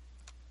 look,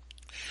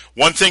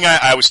 one thing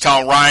I was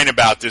telling Ryan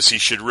about this he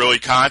should really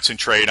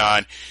concentrate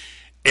on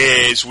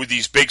is with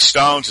these big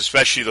stones,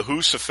 especially the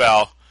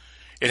Husafell,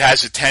 it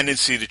has a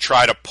tendency to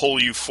try to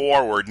pull you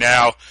forward.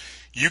 Now,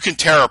 you can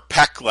tear a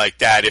pec like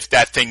that if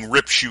that thing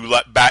rips you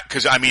back,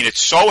 because, I mean,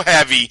 it's so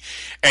heavy,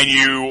 and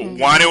you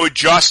want to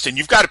adjust, and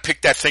you've got to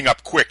pick that thing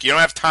up quick. You don't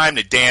have time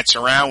to dance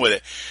around with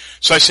it.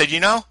 So I said, you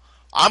know,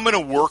 I'm going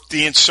to work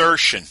the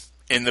insertion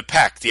in the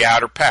pec, the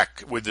outer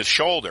pec, with the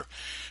shoulder.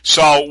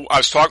 So I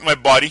was talking to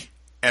my buddy,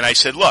 and I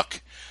said,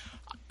 look,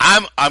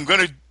 I'm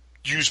going to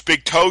use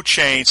big toe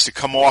chains to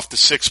come off the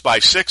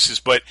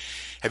 6x6s, but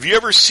have you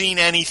ever seen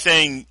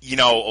anything, you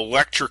know,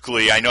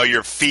 electrically? I know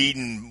you're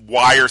feeding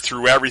wire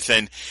through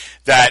everything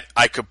that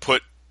I could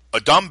put a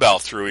dumbbell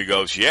through. He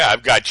goes, yeah,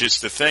 I've got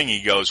just the thing.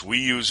 He goes, we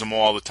use them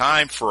all the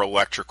time for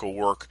electrical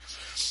work.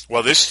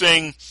 Well, this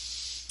thing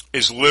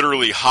is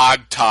literally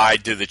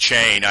hog-tied to the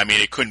chain. I mean,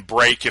 it couldn't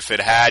break if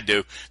it had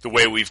to, the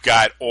way we've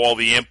got all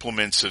the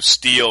implements of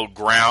steel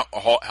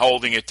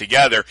holding it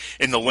together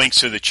in the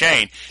links of the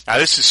chain. Now,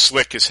 this is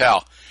slick as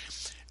hell.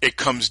 It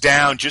comes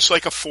down just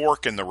like a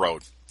fork in the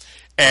road.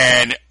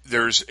 And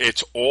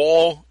it's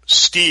all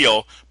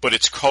steel, but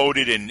it's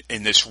coated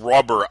in this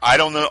rubber. I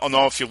don't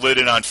know if you lit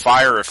it on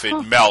fire, if it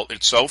melt.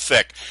 It's so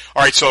thick.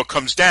 All right, so it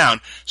comes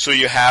down. So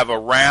you have a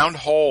round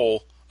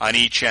hole on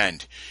each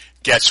end.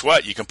 guess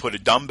what? You can put a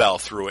dumbbell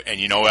through it, and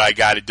you know what I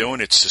got to do?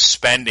 And it's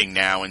suspending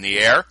now in the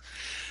air.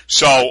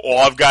 So all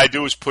I've got to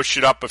do is push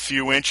it up a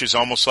few inches,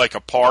 almost like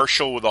a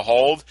partial with a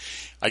hold.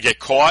 I get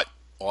caught.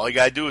 All I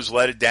got to do is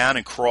let it down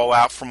and crawl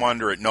out from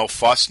under it. No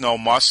fuss, no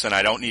muss, and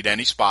I don't need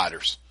any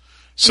spotters.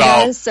 So,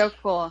 that is so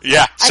cool.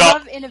 Yeah. So, I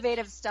love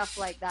innovative stuff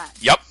like that.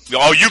 Yep.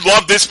 Oh, you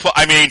love this.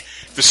 I mean,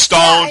 the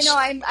stones. Yeah,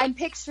 I know. I'm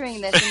picturing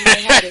this in my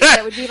head.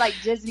 It would be like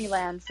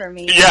Disneyland for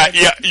me.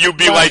 Yeah. You'd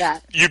be like,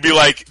 that.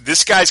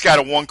 this guy's got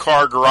a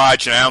 1-car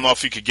garage, and I don't know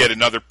if you could get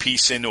another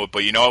piece into it,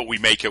 but you know what? We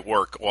make it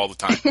work all the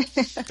time.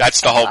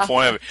 That's the whole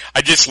point of it.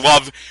 I just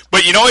love,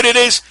 but you know what it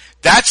is?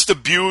 That's the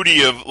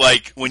beauty of,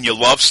 like, when you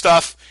love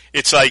stuff.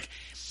 It's like,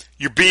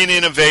 you're being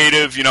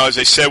innovative, you know, as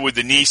I said, with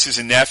the nieces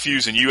and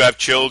nephews, and you have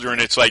children.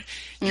 It's like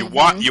you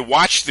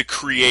watch the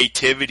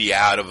creativity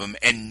out of them,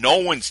 and no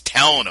one's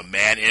telling them,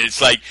 man. And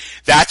it's like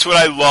that's what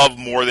I love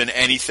more than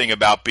anything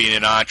about being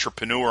an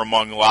entrepreneur.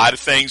 Among a lot of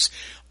things,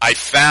 I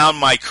found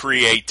my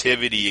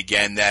creativity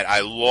again that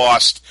I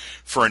lost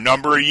for a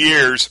number of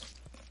years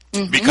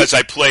because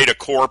I played a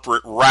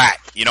corporate rat.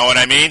 You know what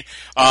I mean?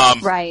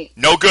 Right.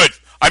 No good.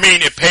 I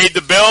mean, it paid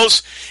the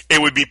bills. It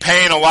would be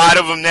paying a lot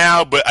of them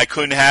now, but I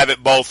couldn't have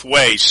it both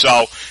ways.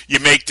 So you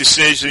make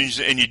decisions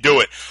and you do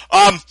it.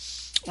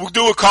 We'll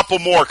do a couple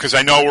more because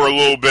I know we're a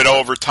little bit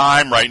over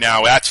time right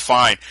now. That's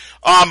fine.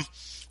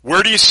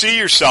 Where do you see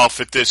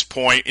yourself at this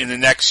point in the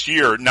next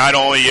year? Not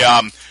only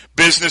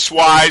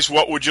business-wise,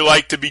 what would you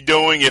like to be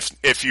doing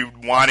if you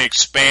want to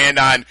expand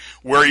on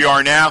where you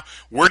are now?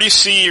 Where do you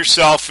see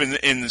yourself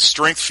in the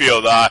strength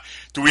field?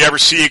 Do we ever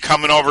see you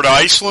coming over to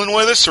Iceland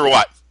with us or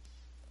what?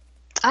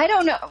 I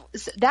don't know.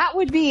 That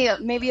would be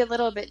maybe a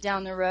little bit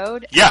down the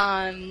road.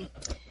 Yeah.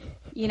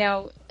 You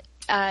know,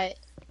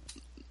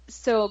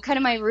 so kind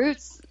of my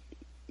roots,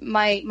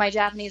 my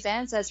Japanese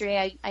ancestry,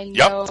 I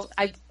know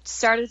I've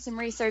started some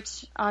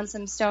research on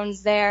some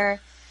stones there.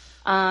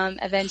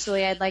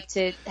 Eventually I'd like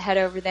to head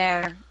over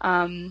there.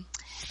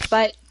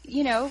 But,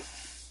 you know,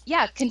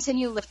 yeah,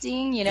 continue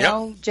lifting, you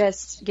know,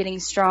 just getting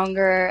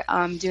stronger,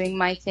 doing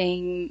my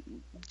thing,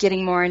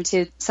 getting more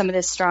into some of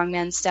this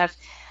strongman stuff.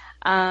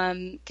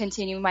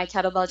 Continue my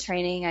kettlebell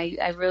training.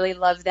 I really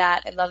love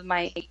that. I love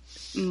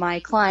my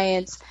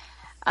clients.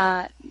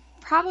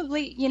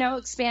 Probably, you know,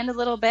 expand a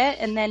little bit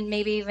and then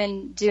maybe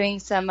even doing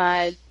some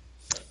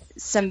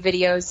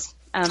videos,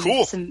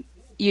 cool. Some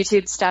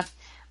YouTube stuff.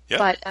 Yep.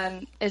 But,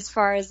 as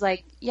far as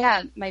like,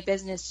 my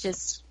business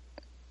just,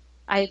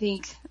 I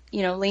think,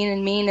 you know, lean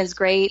and mean is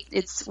great.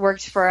 It's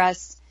worked for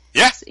us.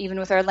 Yeah. Even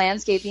with our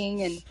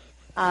landscaping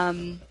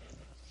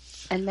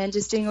and then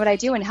just doing what I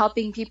do and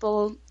helping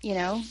people, you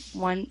know,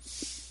 one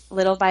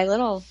little by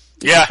little,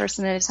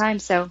 person at a time.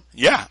 So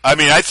yeah, I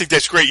mean, I think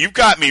that's great. You've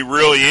got me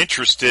really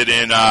interested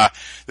in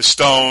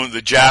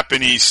the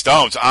Japanese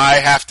stones. I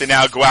have to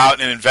now go out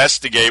and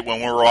investigate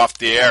when we're off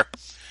the air.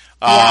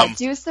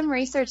 Do some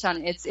research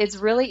on it. It's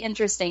really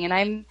interesting, and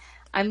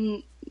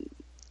I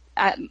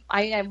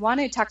want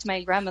to talk to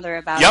my grandmother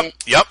about it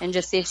and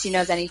just see if she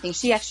knows anything.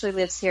 She actually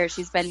lives here.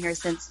 She's been here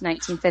since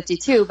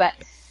 1952, but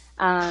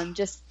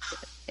just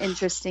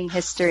interesting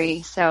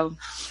history. So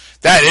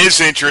that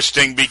is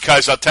interesting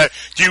because I'll tell you,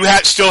 do you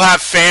still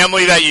have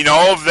family that you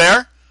know of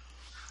there?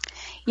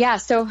 Yeah,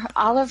 so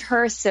all of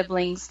her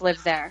siblings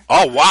live there.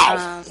 Oh,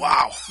 wow.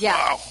 Wow. Yeah.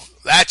 Wow.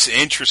 That's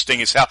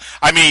interesting as hell.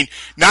 I mean,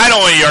 not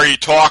only are you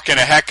talking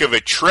a heck of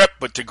a trip,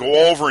 but to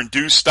go over and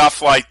do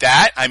stuff like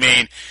that, I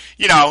mean,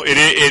 you know,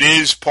 it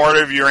is part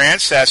of your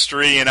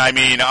ancestry, and I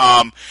mean,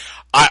 I'm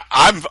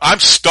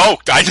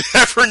stoked. I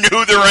never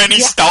knew there were any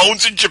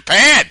stones in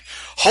Japan.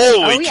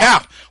 Holy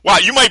cow. Wow,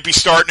 you might be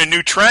starting a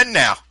new trend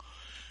now.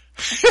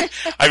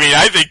 I mean,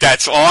 I think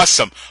that's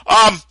awesome.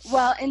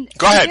 Well, and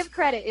go ahead. Give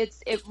credit.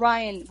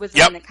 Ryan was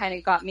the one that kind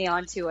of got me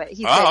onto it.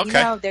 He said, you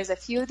know, there's a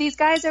few of these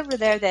guys over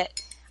there that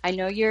I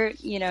know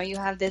you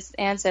have this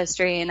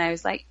ancestry, and I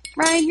was like,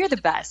 Ryan, you're the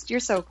best.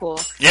 You're so cool.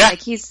 Yeah.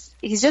 Like he's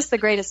just the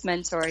greatest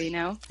mentor, you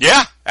know?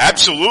 Yeah,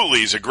 absolutely.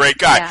 He's a great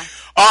guy.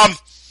 Yeah.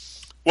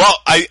 Well,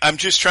 I'm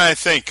just trying to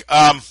think.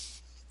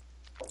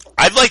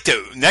 I'd like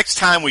to, next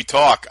time we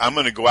talk, I'm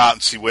going to go out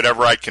and see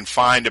whatever I can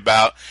find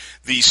about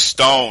these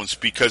stones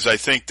because I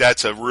think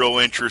that's a real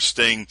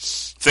interesting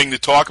thing to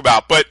talk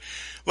about. But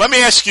let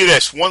me ask you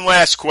this, one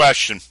last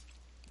question.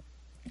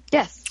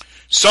 Yes.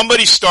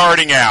 Somebody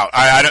starting out,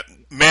 I don't,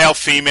 male,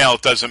 female,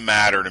 it doesn't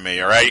matter to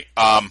me, all right?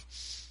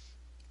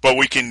 But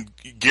we can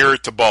gear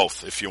it to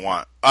both if you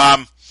want.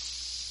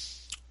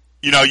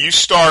 You know, you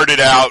started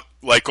out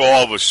like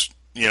all of us,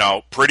 you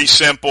know, pretty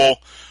simple.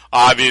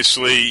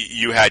 Obviously,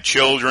 you had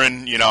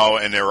children, you know,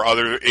 and there were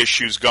other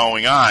issues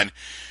going on.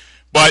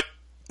 But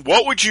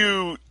what would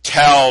you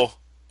tell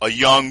a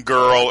young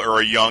girl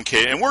or a young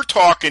kid? And we're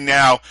talking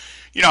now,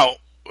 you know,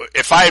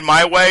 if I had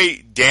my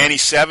way, Danny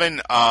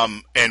Seven,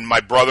 and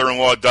my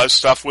brother-in-law does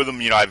stuff with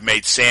him. You know, I've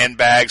made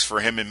sandbags for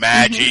him and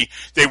Maggie.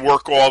 Mm-hmm. They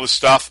work all the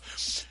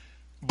stuff.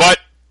 But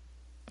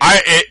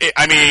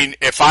I mean,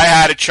 if I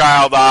had a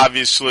child,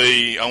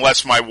 obviously,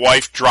 unless my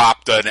wife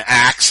dropped an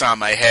axe on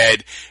my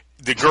head,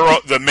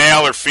 the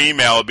male or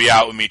female will be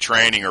out with me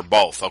training, or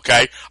both.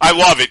 Okay, I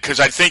love it because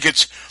I think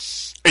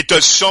it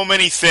does so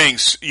many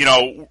things.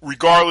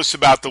 Regardless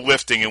about the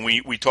lifting, and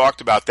we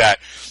talked about that.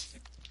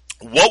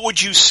 What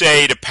would you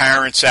say to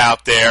parents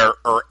out there,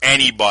 or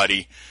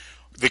anybody,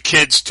 the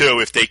kids too,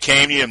 if they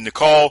came to you,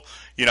 Nicole?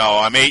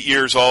 I'm 8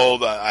 years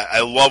old.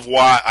 I love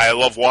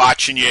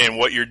watching you and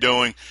what you're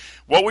doing.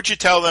 What would you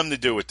tell them to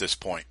do at this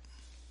point?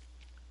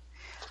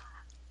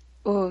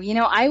 Oh,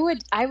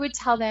 I would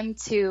tell them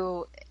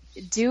to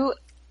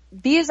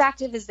be as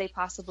active as they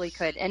possibly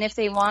could. And if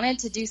they wanted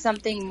to do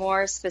something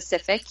more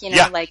specific,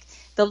 like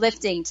the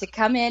lifting, to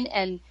come in.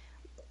 And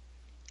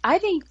I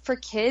think for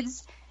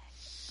kids,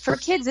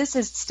 this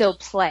is still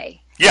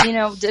play. Yeah.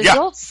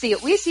 Adults see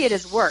it. We see it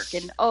as work,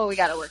 and we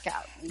got to work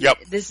out.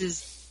 Yep. This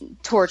is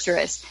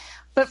torturous.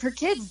 But for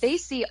kids, they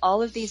see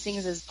all of these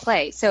things as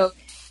play. So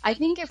I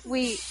think if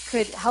we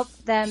could help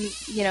them,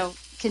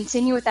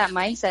 continue with that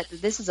mindset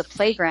that this is a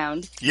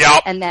playground,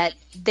 yep, and that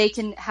they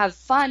can have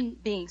fun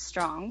being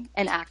strong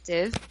and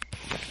active,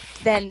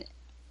 then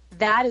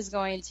that is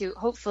going to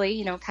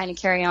hopefully, kind of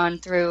carry on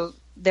through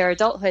their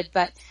adulthood.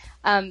 But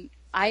I've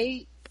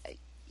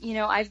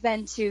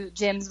been to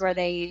gyms where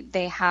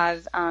they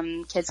have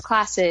kids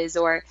classes,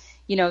 or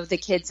the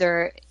kids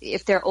are,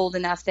 if they're old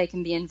enough, they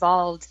can be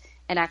involved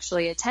and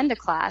actually attend a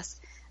class.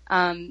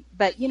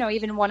 But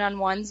even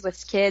one-on-ones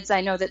with kids, I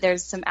know that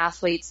there's some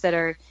athletes that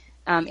are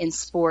in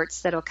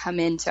sports that'll come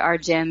into our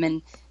gym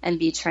and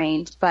be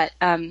trained. But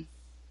I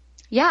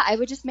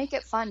would just make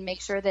it fun,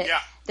 make sure that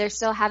they're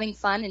still having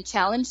fun, and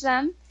challenge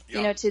them,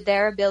 to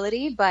their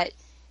ability. But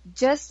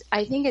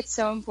I think it's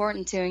so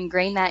important to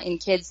ingrain that in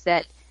kids,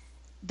 that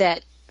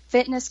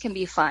fitness can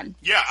be fun.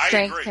 Yeah, I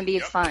Strength agree. can be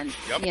fun,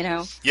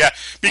 Yeah,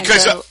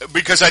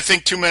 because I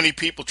think too many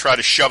people try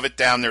to shove it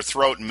down their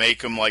throat and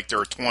make them like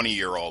they're a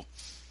 20-year-old.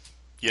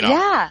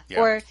 Yeah,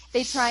 or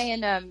they try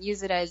and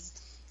use it as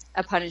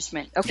a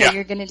punishment. Okay,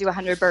 you're going to do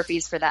 100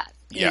 burpees for that.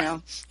 Yeah,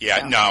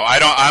 So. No, I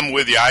don't. I'm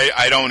with you.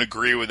 I don't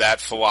agree with that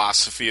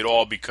philosophy at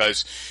all,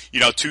 because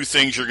two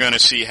things you're going to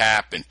see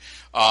happen.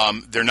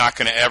 They're not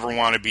going to ever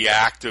want to be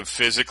active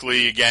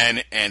physically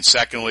again, and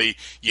secondly,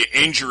 you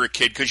injure a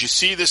kid, because you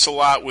see this a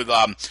lot with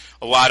a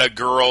lot of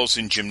girls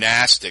in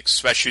gymnastics,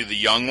 especially the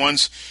young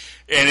ones,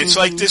 and it's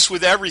like this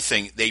with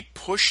everything. They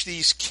push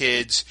these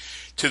kids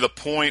to the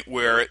point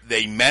where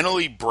they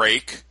mentally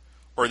break,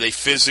 or they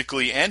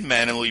physically and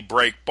mentally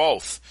break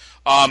both.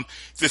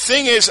 The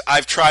thing is,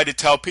 I've tried to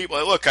tell people,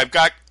 look, I've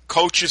got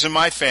coaches in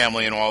my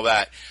family and all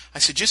that. I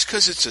said, just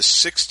because it's a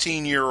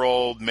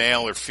 16-year-old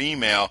male or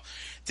female,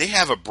 they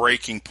have a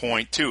breaking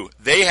point too.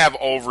 They have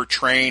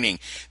overtraining.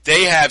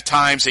 They have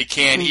times they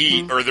can't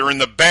eat, or they're in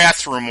the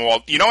bathroom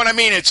all. You know what I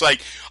mean? It's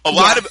like a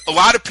lot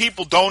of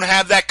people don't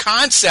have that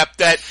concept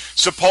that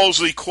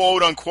supposedly,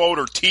 quote unquote,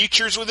 are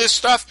teachers with this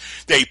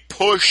stuff. They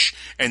push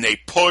and they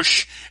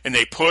push and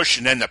they push,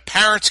 and then the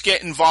parents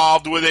get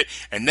involved with it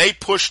and they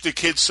push the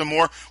kids some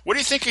more. What do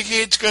you think a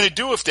kid's going to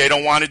do if they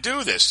don't want to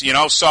do this?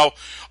 So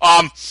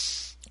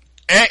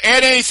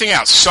add anything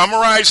else.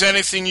 Summarize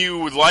anything you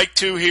would like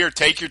to here.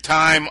 Take your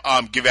time.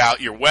 Give out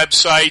your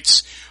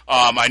websites.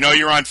 I know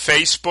you're on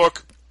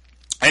Facebook.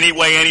 Any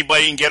way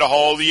anybody can get a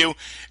hold of you.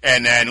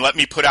 And then let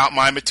me put out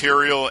my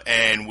material,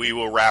 and we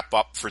will wrap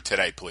up for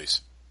today, please.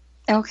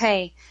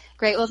 Okay,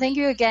 great. Well, thank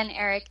you again,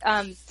 Eric.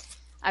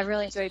 I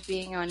really enjoyed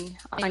being on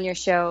your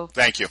show.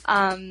 Thank you.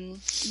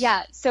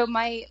 So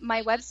my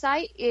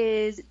website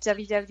is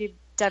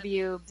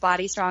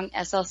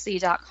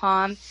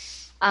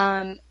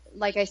www.bodystrongslc.com.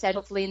 Like I said,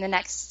 hopefully in the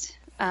next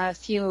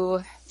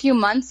few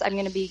months, I'm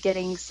going to be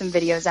getting some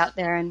videos out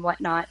there and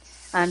whatnot,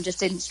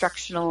 just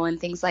instructional and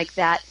things like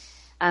that,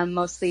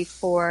 mostly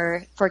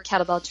for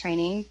kettlebell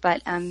training,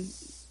 but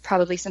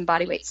probably some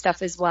bodyweight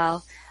stuff as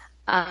well.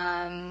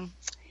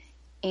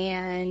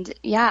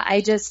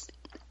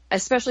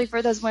 Especially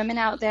for those women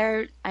out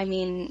there,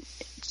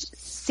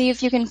 see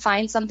if you can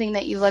find something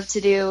that you love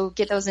to do,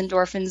 get those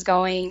endorphins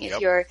going.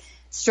 If you're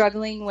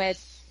struggling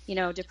with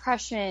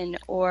depression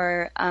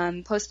or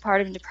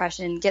postpartum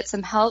depression, get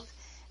some help,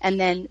 and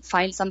then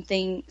find some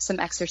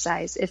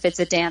exercise. If it's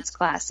a dance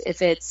class,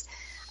 if it's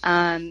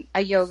a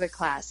yoga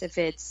class, if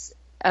it's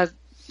a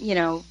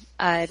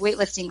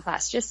weightlifting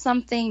class, just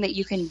something that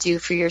you can do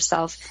for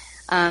yourself.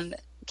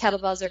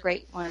 Kettlebells are a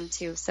great one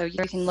too. So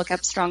you can look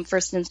up Strong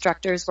First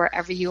instructors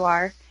wherever you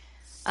are.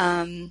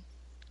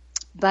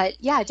 But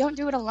don't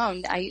do it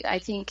alone. I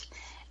think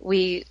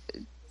we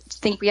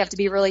have to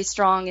be really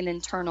strong and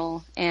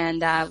internal,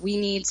 and we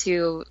need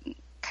to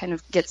kind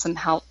of get some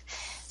help.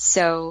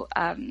 So,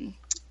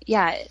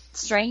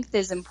 strength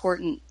is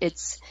important.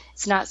 It's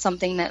not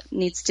something that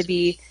needs to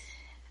be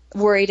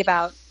worried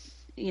about,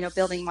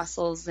 building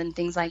muscles and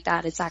things like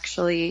that. It's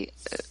actually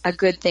a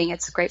good thing.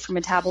 It's great for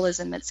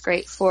metabolism. It's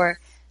great for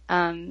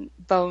bone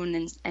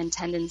and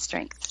tendon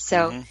strength.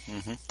 So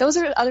those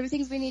are other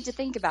things we need to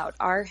think about.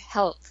 Our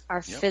health,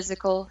 our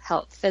physical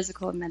health,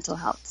 physical and mental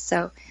health.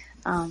 So,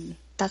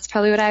 that's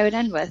probably what I would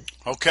end with.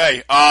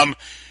 Okay. And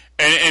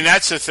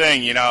that's the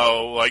thing,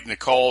 like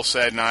Nicole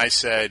said and I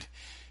said,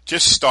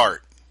 just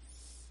start.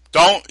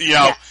 Don't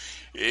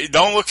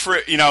look for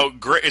it.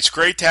 It's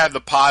great to have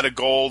the pot of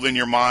gold in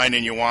your mind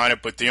and you want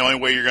it, but the only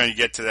way you're going to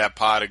get to that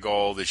pot of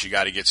gold is you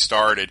got to get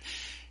started.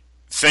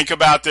 Think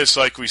about this,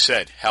 like we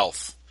said,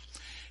 health.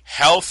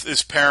 Health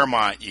is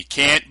paramount. You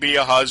can't be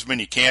a husband,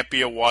 you can't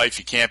be a wife,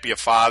 you can't be a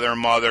father and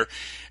mother,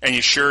 and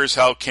you sure as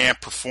hell can't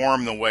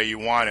perform the way you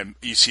want to.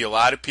 You see a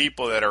lot of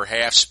people that are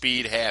half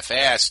speed,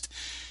 half-assed.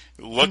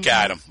 Look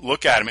at them,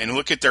 and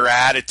look at their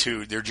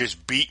attitude. They're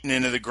just beaten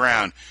into the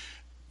ground.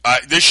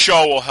 This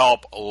show will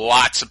help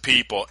lots of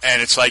people,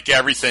 and it's like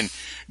everything.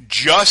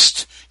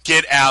 Just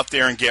get out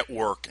there and get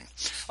working.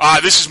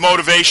 This is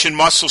Motivation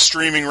Muscle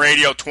Streaming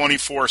Radio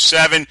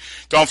 24/7.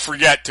 Don't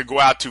forget to go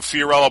out to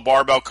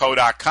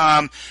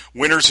FiorilloBarbellCo.com.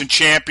 Winners and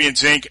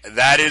Champions, Inc.,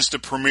 that is the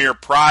premier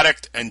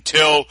product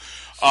until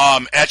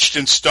Etched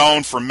in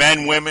Stone for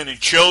men, women,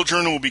 and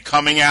children will be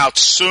coming out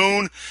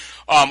soon.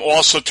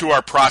 Also to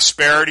our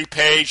prosperity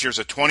page, there's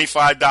a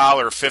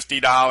 $25, a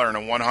 $50, and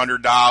a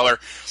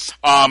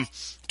 $100.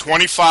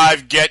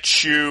 25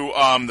 gets you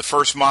the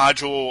first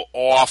module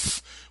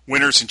off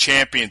Winners and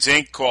Champions,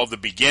 Inc., called The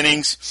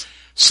Beginnings.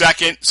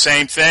 Second,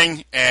 same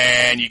thing,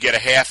 and you get a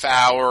half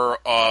hour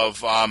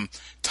of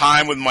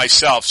time with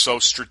myself. So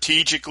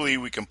strategically,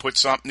 we can put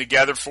something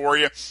together for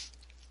you.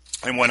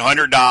 And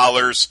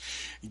 $100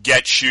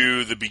 gets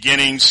you The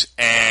Beginnings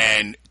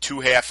and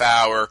 2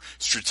 half-hour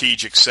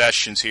strategic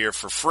sessions here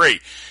for free.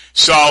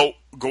 So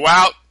go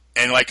out,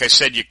 and like I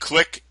said, you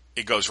click.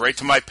 It goes right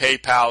to my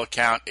PayPal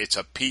account. It's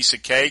a piece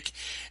of cake,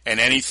 and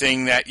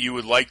anything that you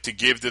would like to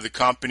give to the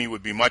company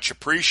would be much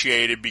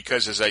appreciated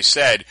because, as I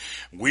said,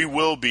 we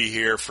will be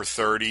here for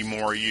 30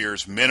 more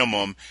years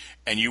minimum,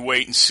 and you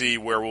wait and see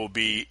where we'll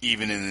be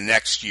even in the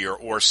next year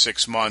or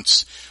 6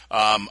 months.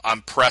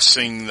 I'm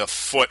pressing the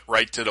foot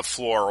right to the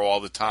floor all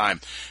the time.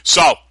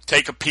 So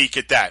take a peek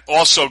at that.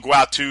 Also, go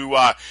out to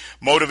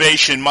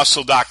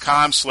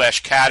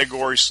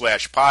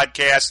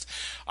motivationmuscle.com/category/podcast.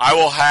 I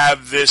will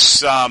have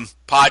this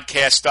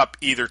podcast up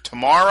either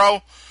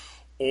tomorrow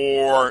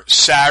or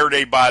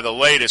Saturday by the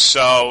latest.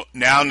 So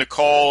now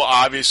Nicole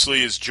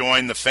obviously has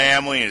joined the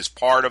family and is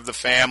part of the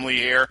family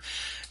here.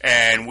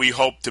 And we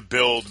hope to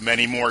build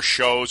many more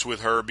shows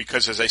with her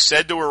because, as I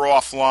said to her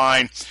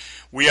offline,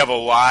 we have a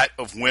lot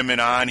of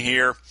women on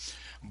here.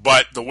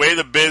 But the way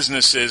the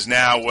business is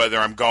now, whether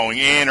I'm going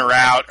in or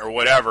out or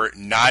whatever,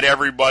 not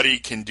everybody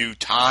can do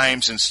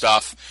times and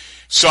stuff.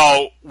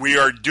 So we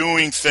are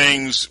doing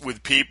things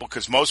with people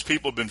because most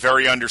people have been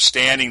very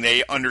understanding.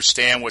 They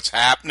understand what's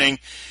happening,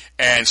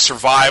 and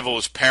survival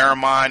is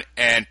paramount,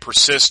 and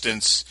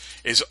persistence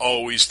is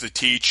always the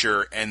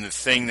teacher and the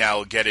thing that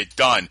will get it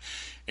done.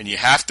 And you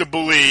have to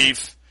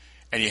believe,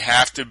 and you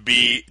have to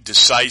be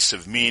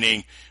decisive,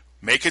 meaning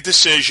make a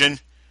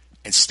decision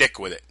and stick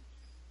with it.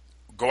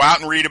 Go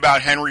out and read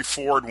about Henry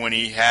Ford when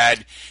he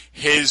had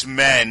his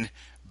men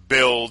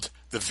build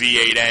the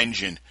V8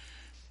 engine.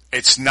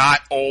 It's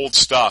not old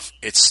stuff.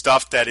 It's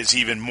stuff that is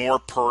even more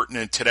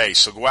pertinent today.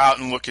 So go out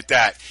and look at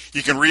that.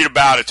 You can read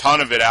about a ton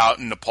of it out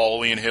in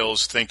Napoleon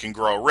Hill's Think and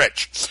Grow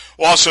Rich.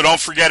 Also, don't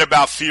forget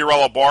about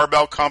Fiorillo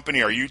Barbell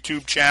Company, our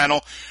YouTube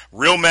channel.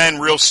 Real men,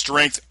 real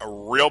strength,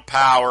 real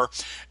power.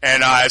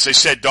 And as I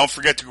said, don't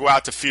forget to go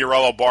out to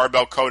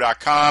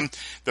FiorilloBarbellCo.com,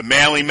 the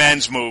Manly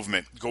Men's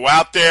Movement. Go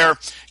out there,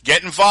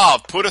 get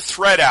involved, put a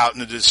thread out in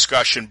the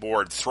discussion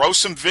board, throw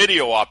some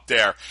video up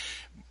there.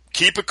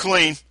 Keep it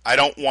clean. I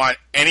don't want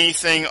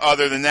anything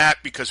other than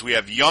that because we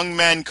have young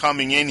men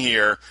coming in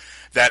here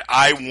that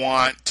I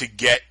want to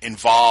get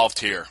involved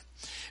here.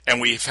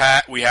 And we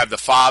have the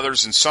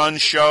fathers and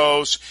sons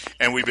shows,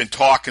 and we've been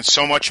talking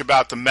so much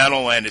about the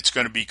mental end, it's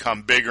going to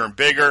become bigger and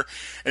bigger.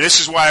 And this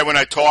is why when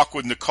I talk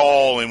with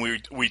Nicole, and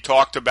we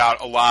talked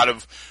about a lot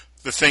of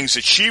the things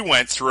that she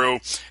went through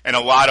and a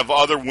lot of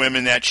other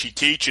women that she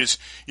teaches,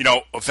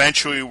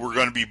 eventually we're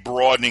going to be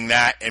broadening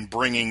that and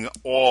bringing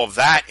all of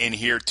that in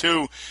here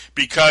too,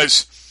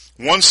 because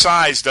one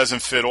size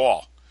doesn't fit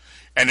all.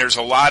 And there's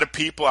a lot of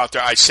people out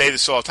there, I say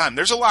this all the time,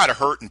 there's a lot of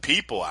hurting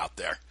people out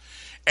there.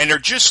 And they're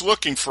just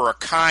looking for a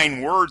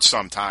kind word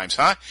sometimes,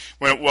 huh?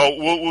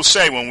 We'll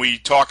say when we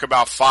talk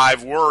about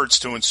 5 words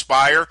to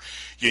inspire,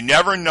 you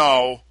never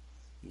know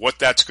what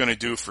that's going to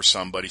do for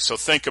somebody. So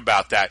think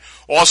about that.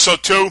 Also,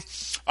 too,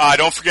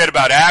 don't forget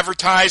about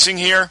advertising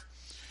here.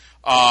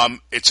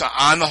 It's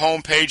on the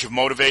homepage of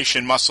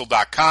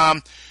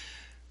motivationmuscle.com.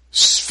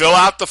 Fill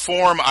out the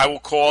form. I will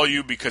call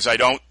you because I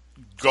don't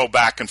go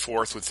back and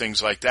forth with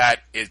things like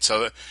that.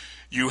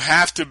 You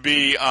have to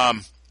be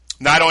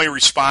not only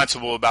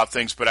responsible about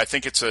things, but I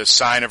think it's a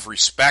sign of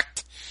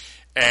respect.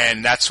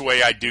 And that's the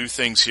way I do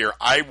things here.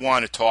 I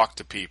want to talk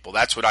to people.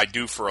 That's what I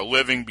do for a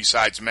living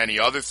besides many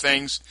other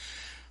things.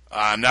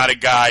 I'm not a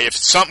guy, if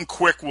it's something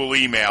quick, we'll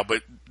email,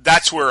 but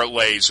that's where it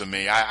lays with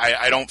me.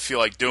 I don't feel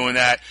like doing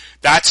that.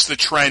 That's the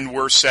trend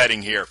we're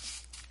setting here.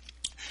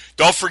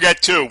 Don't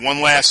forget, too,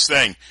 one last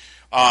thing.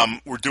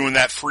 We're doing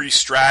that free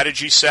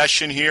strategy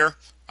session here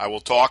I will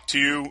talk to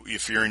you.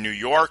 If you're in New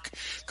York,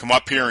 come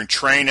up here and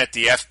train at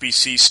the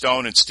FBC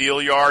Stone and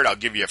Steel Yard. I'll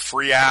give you a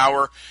free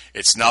hour.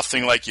 It's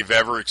nothing like you've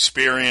ever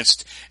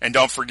experienced. And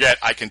don't forget,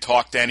 I can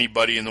talk to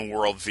anybody in the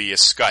world via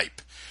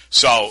Skype.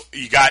 So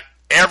you got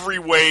every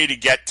way to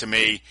get to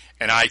me,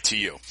 and I to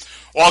you.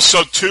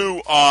 Also,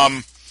 too,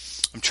 I'm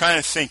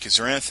trying to think, is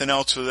there anything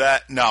else with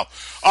that? No.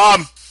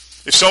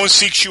 If someone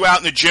seeks you out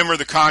in the gym or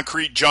the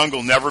concrete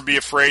jungle, never be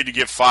afraid to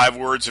give 5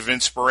 words of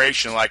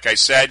inspiration. Like I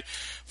said,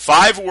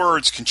 5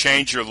 words can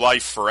change your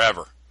life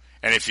forever.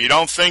 And if you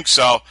don't think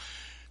so,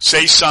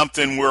 say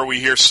something where we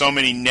hear so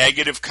many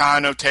negative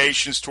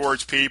connotations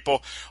towards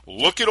people.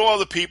 Look at all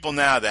the people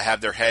now that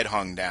have their head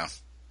hung down.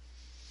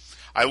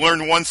 I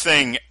learned one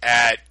thing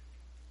at,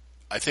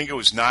 I think it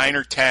was 9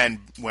 or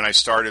 10 when I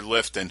started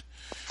lifting,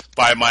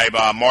 by my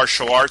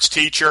martial arts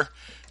teacher.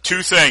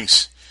 2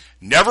 things.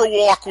 Never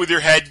walk with your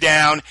head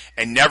down,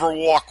 and never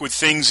walk with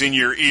things in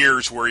your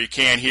ears where you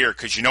can't hear,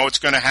 because you know what's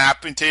going to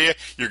happen to you?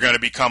 You're going to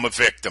become a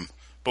victim.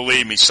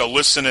 Believe me. So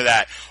listen to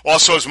that.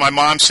 Also, as my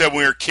mom said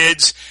when we were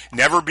kids,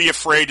 never be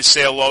afraid to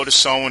say hello to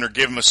someone or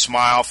give them a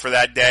smile for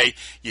that day.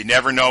 You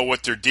never know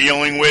what they're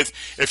dealing with.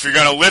 If you're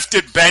going to lift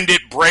it, bend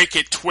it, break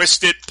it,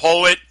 twist it,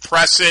 pull it,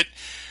 press it,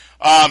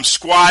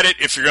 squat it.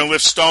 If you're going to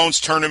lift stones,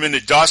 turn them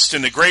into dust.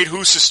 And the great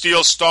Hoose of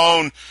Steel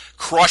Stone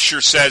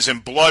Crusher says in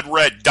blood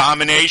red,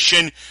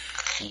 domination.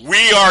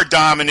 We are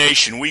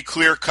domination. We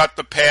clear cut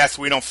the path.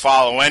 We don't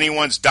follow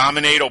anyone's.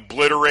 Dominate,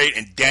 obliterate,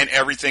 and dent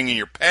everything in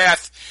your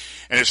path.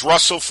 And as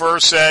Russell Furr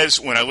says,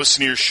 when I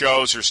listen to your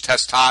shows, there's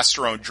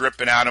testosterone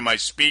dripping out of my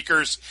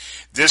speakers.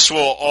 This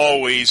will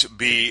always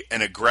be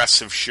an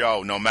aggressive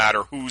show, no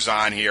matter who's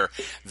on here.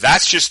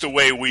 That's just the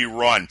way we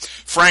run.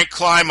 Frank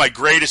Klein, my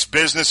greatest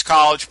business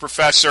college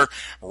professor,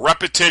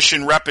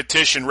 repetition,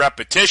 repetition,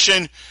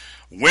 repetition.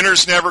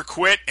 Winners never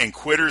quit, and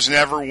quitters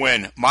never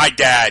win. My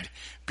dad.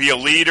 Be a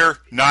leader,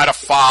 not a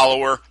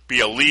follower.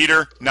 Be a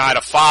leader, not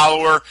a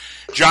follower.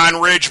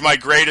 John Ridge, my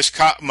greatest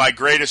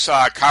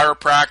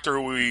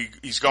chiropractor.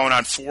 He's going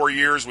on 4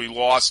 years. We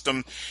lost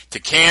him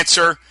to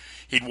cancer.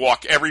 He'd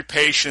walk every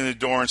patient in the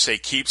door and say,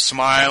 keep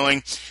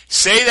smiling.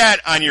 Say that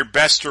on your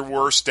best or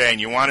worst day, and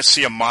you want to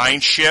see a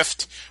mind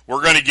shift.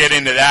 We're going to get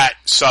into that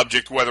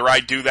subject, whether I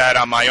do that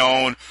on my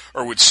own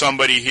or with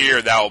somebody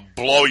here. That will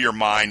blow your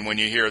mind when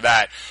you hear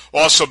that.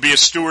 Also, be a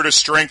steward of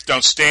strength.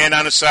 Don't stand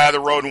on the side of the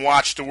road and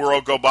watch the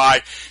world go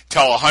by.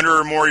 Tell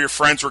 100 or more of your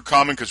friends we're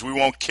coming, because we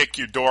won't kick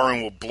your door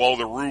and we'll blow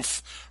the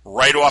roof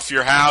right off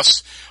your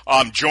house.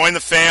 Join the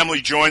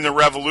family, join the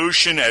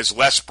revolution. As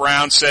Les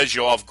Brown says,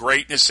 you'll have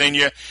greatness in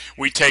you.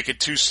 We take it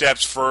 2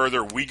 steps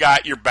further. We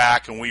got your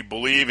back, and we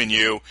believe in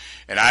you.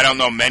 And I don't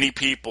know many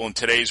people in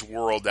today's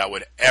world that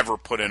would ever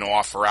put an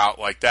offer out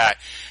like that.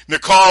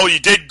 Nicole, you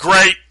did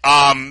great.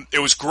 It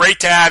was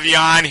great to have you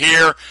on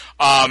here,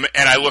 and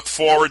I look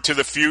forward to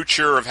the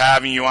future of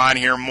having you on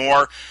here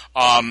more.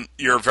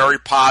 You're a very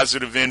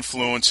positive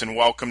influence, and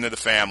welcome to the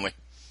family.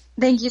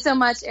 Thank you so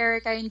much,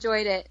 Eric. I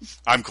enjoyed it.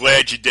 I'm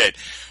glad you did.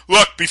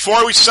 Look,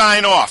 before we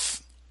sign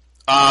off,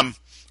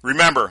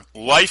 remember,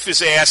 life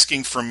is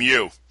asking from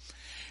you.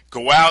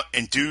 Go out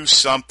and do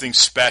something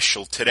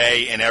special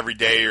today and every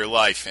day of your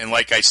life. And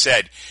like I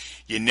said,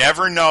 you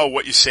never know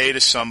what you say to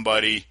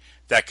somebody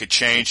that could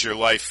change your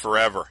life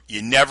forever.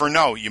 You never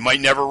know. You might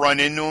never run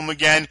into them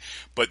again,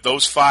 but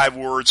those 5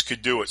 words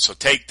could do it. So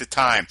take the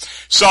time.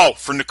 So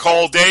for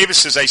Nicole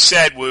Davis, as I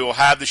said, we will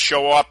have the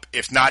show up,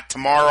 if not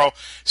tomorrow,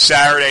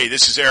 Saturday.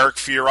 This is Eric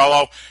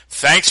Fiorillo.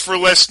 Thanks for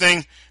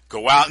listening.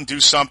 Go out and do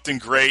something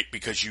great,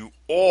 because you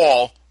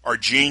all are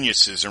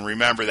geniuses, and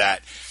remember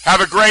that. Have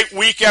a great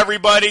week,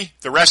 everybody,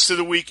 the rest of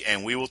the week,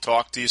 and we will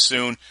talk to you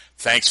soon.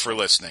 Thanks for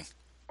listening.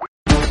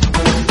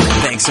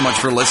 Thanks so much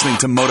for listening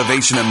to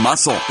Motivation and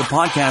Muscle, the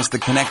podcast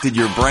that connected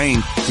your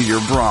brain to your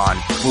brawn.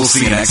 We'll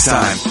see you next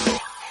time.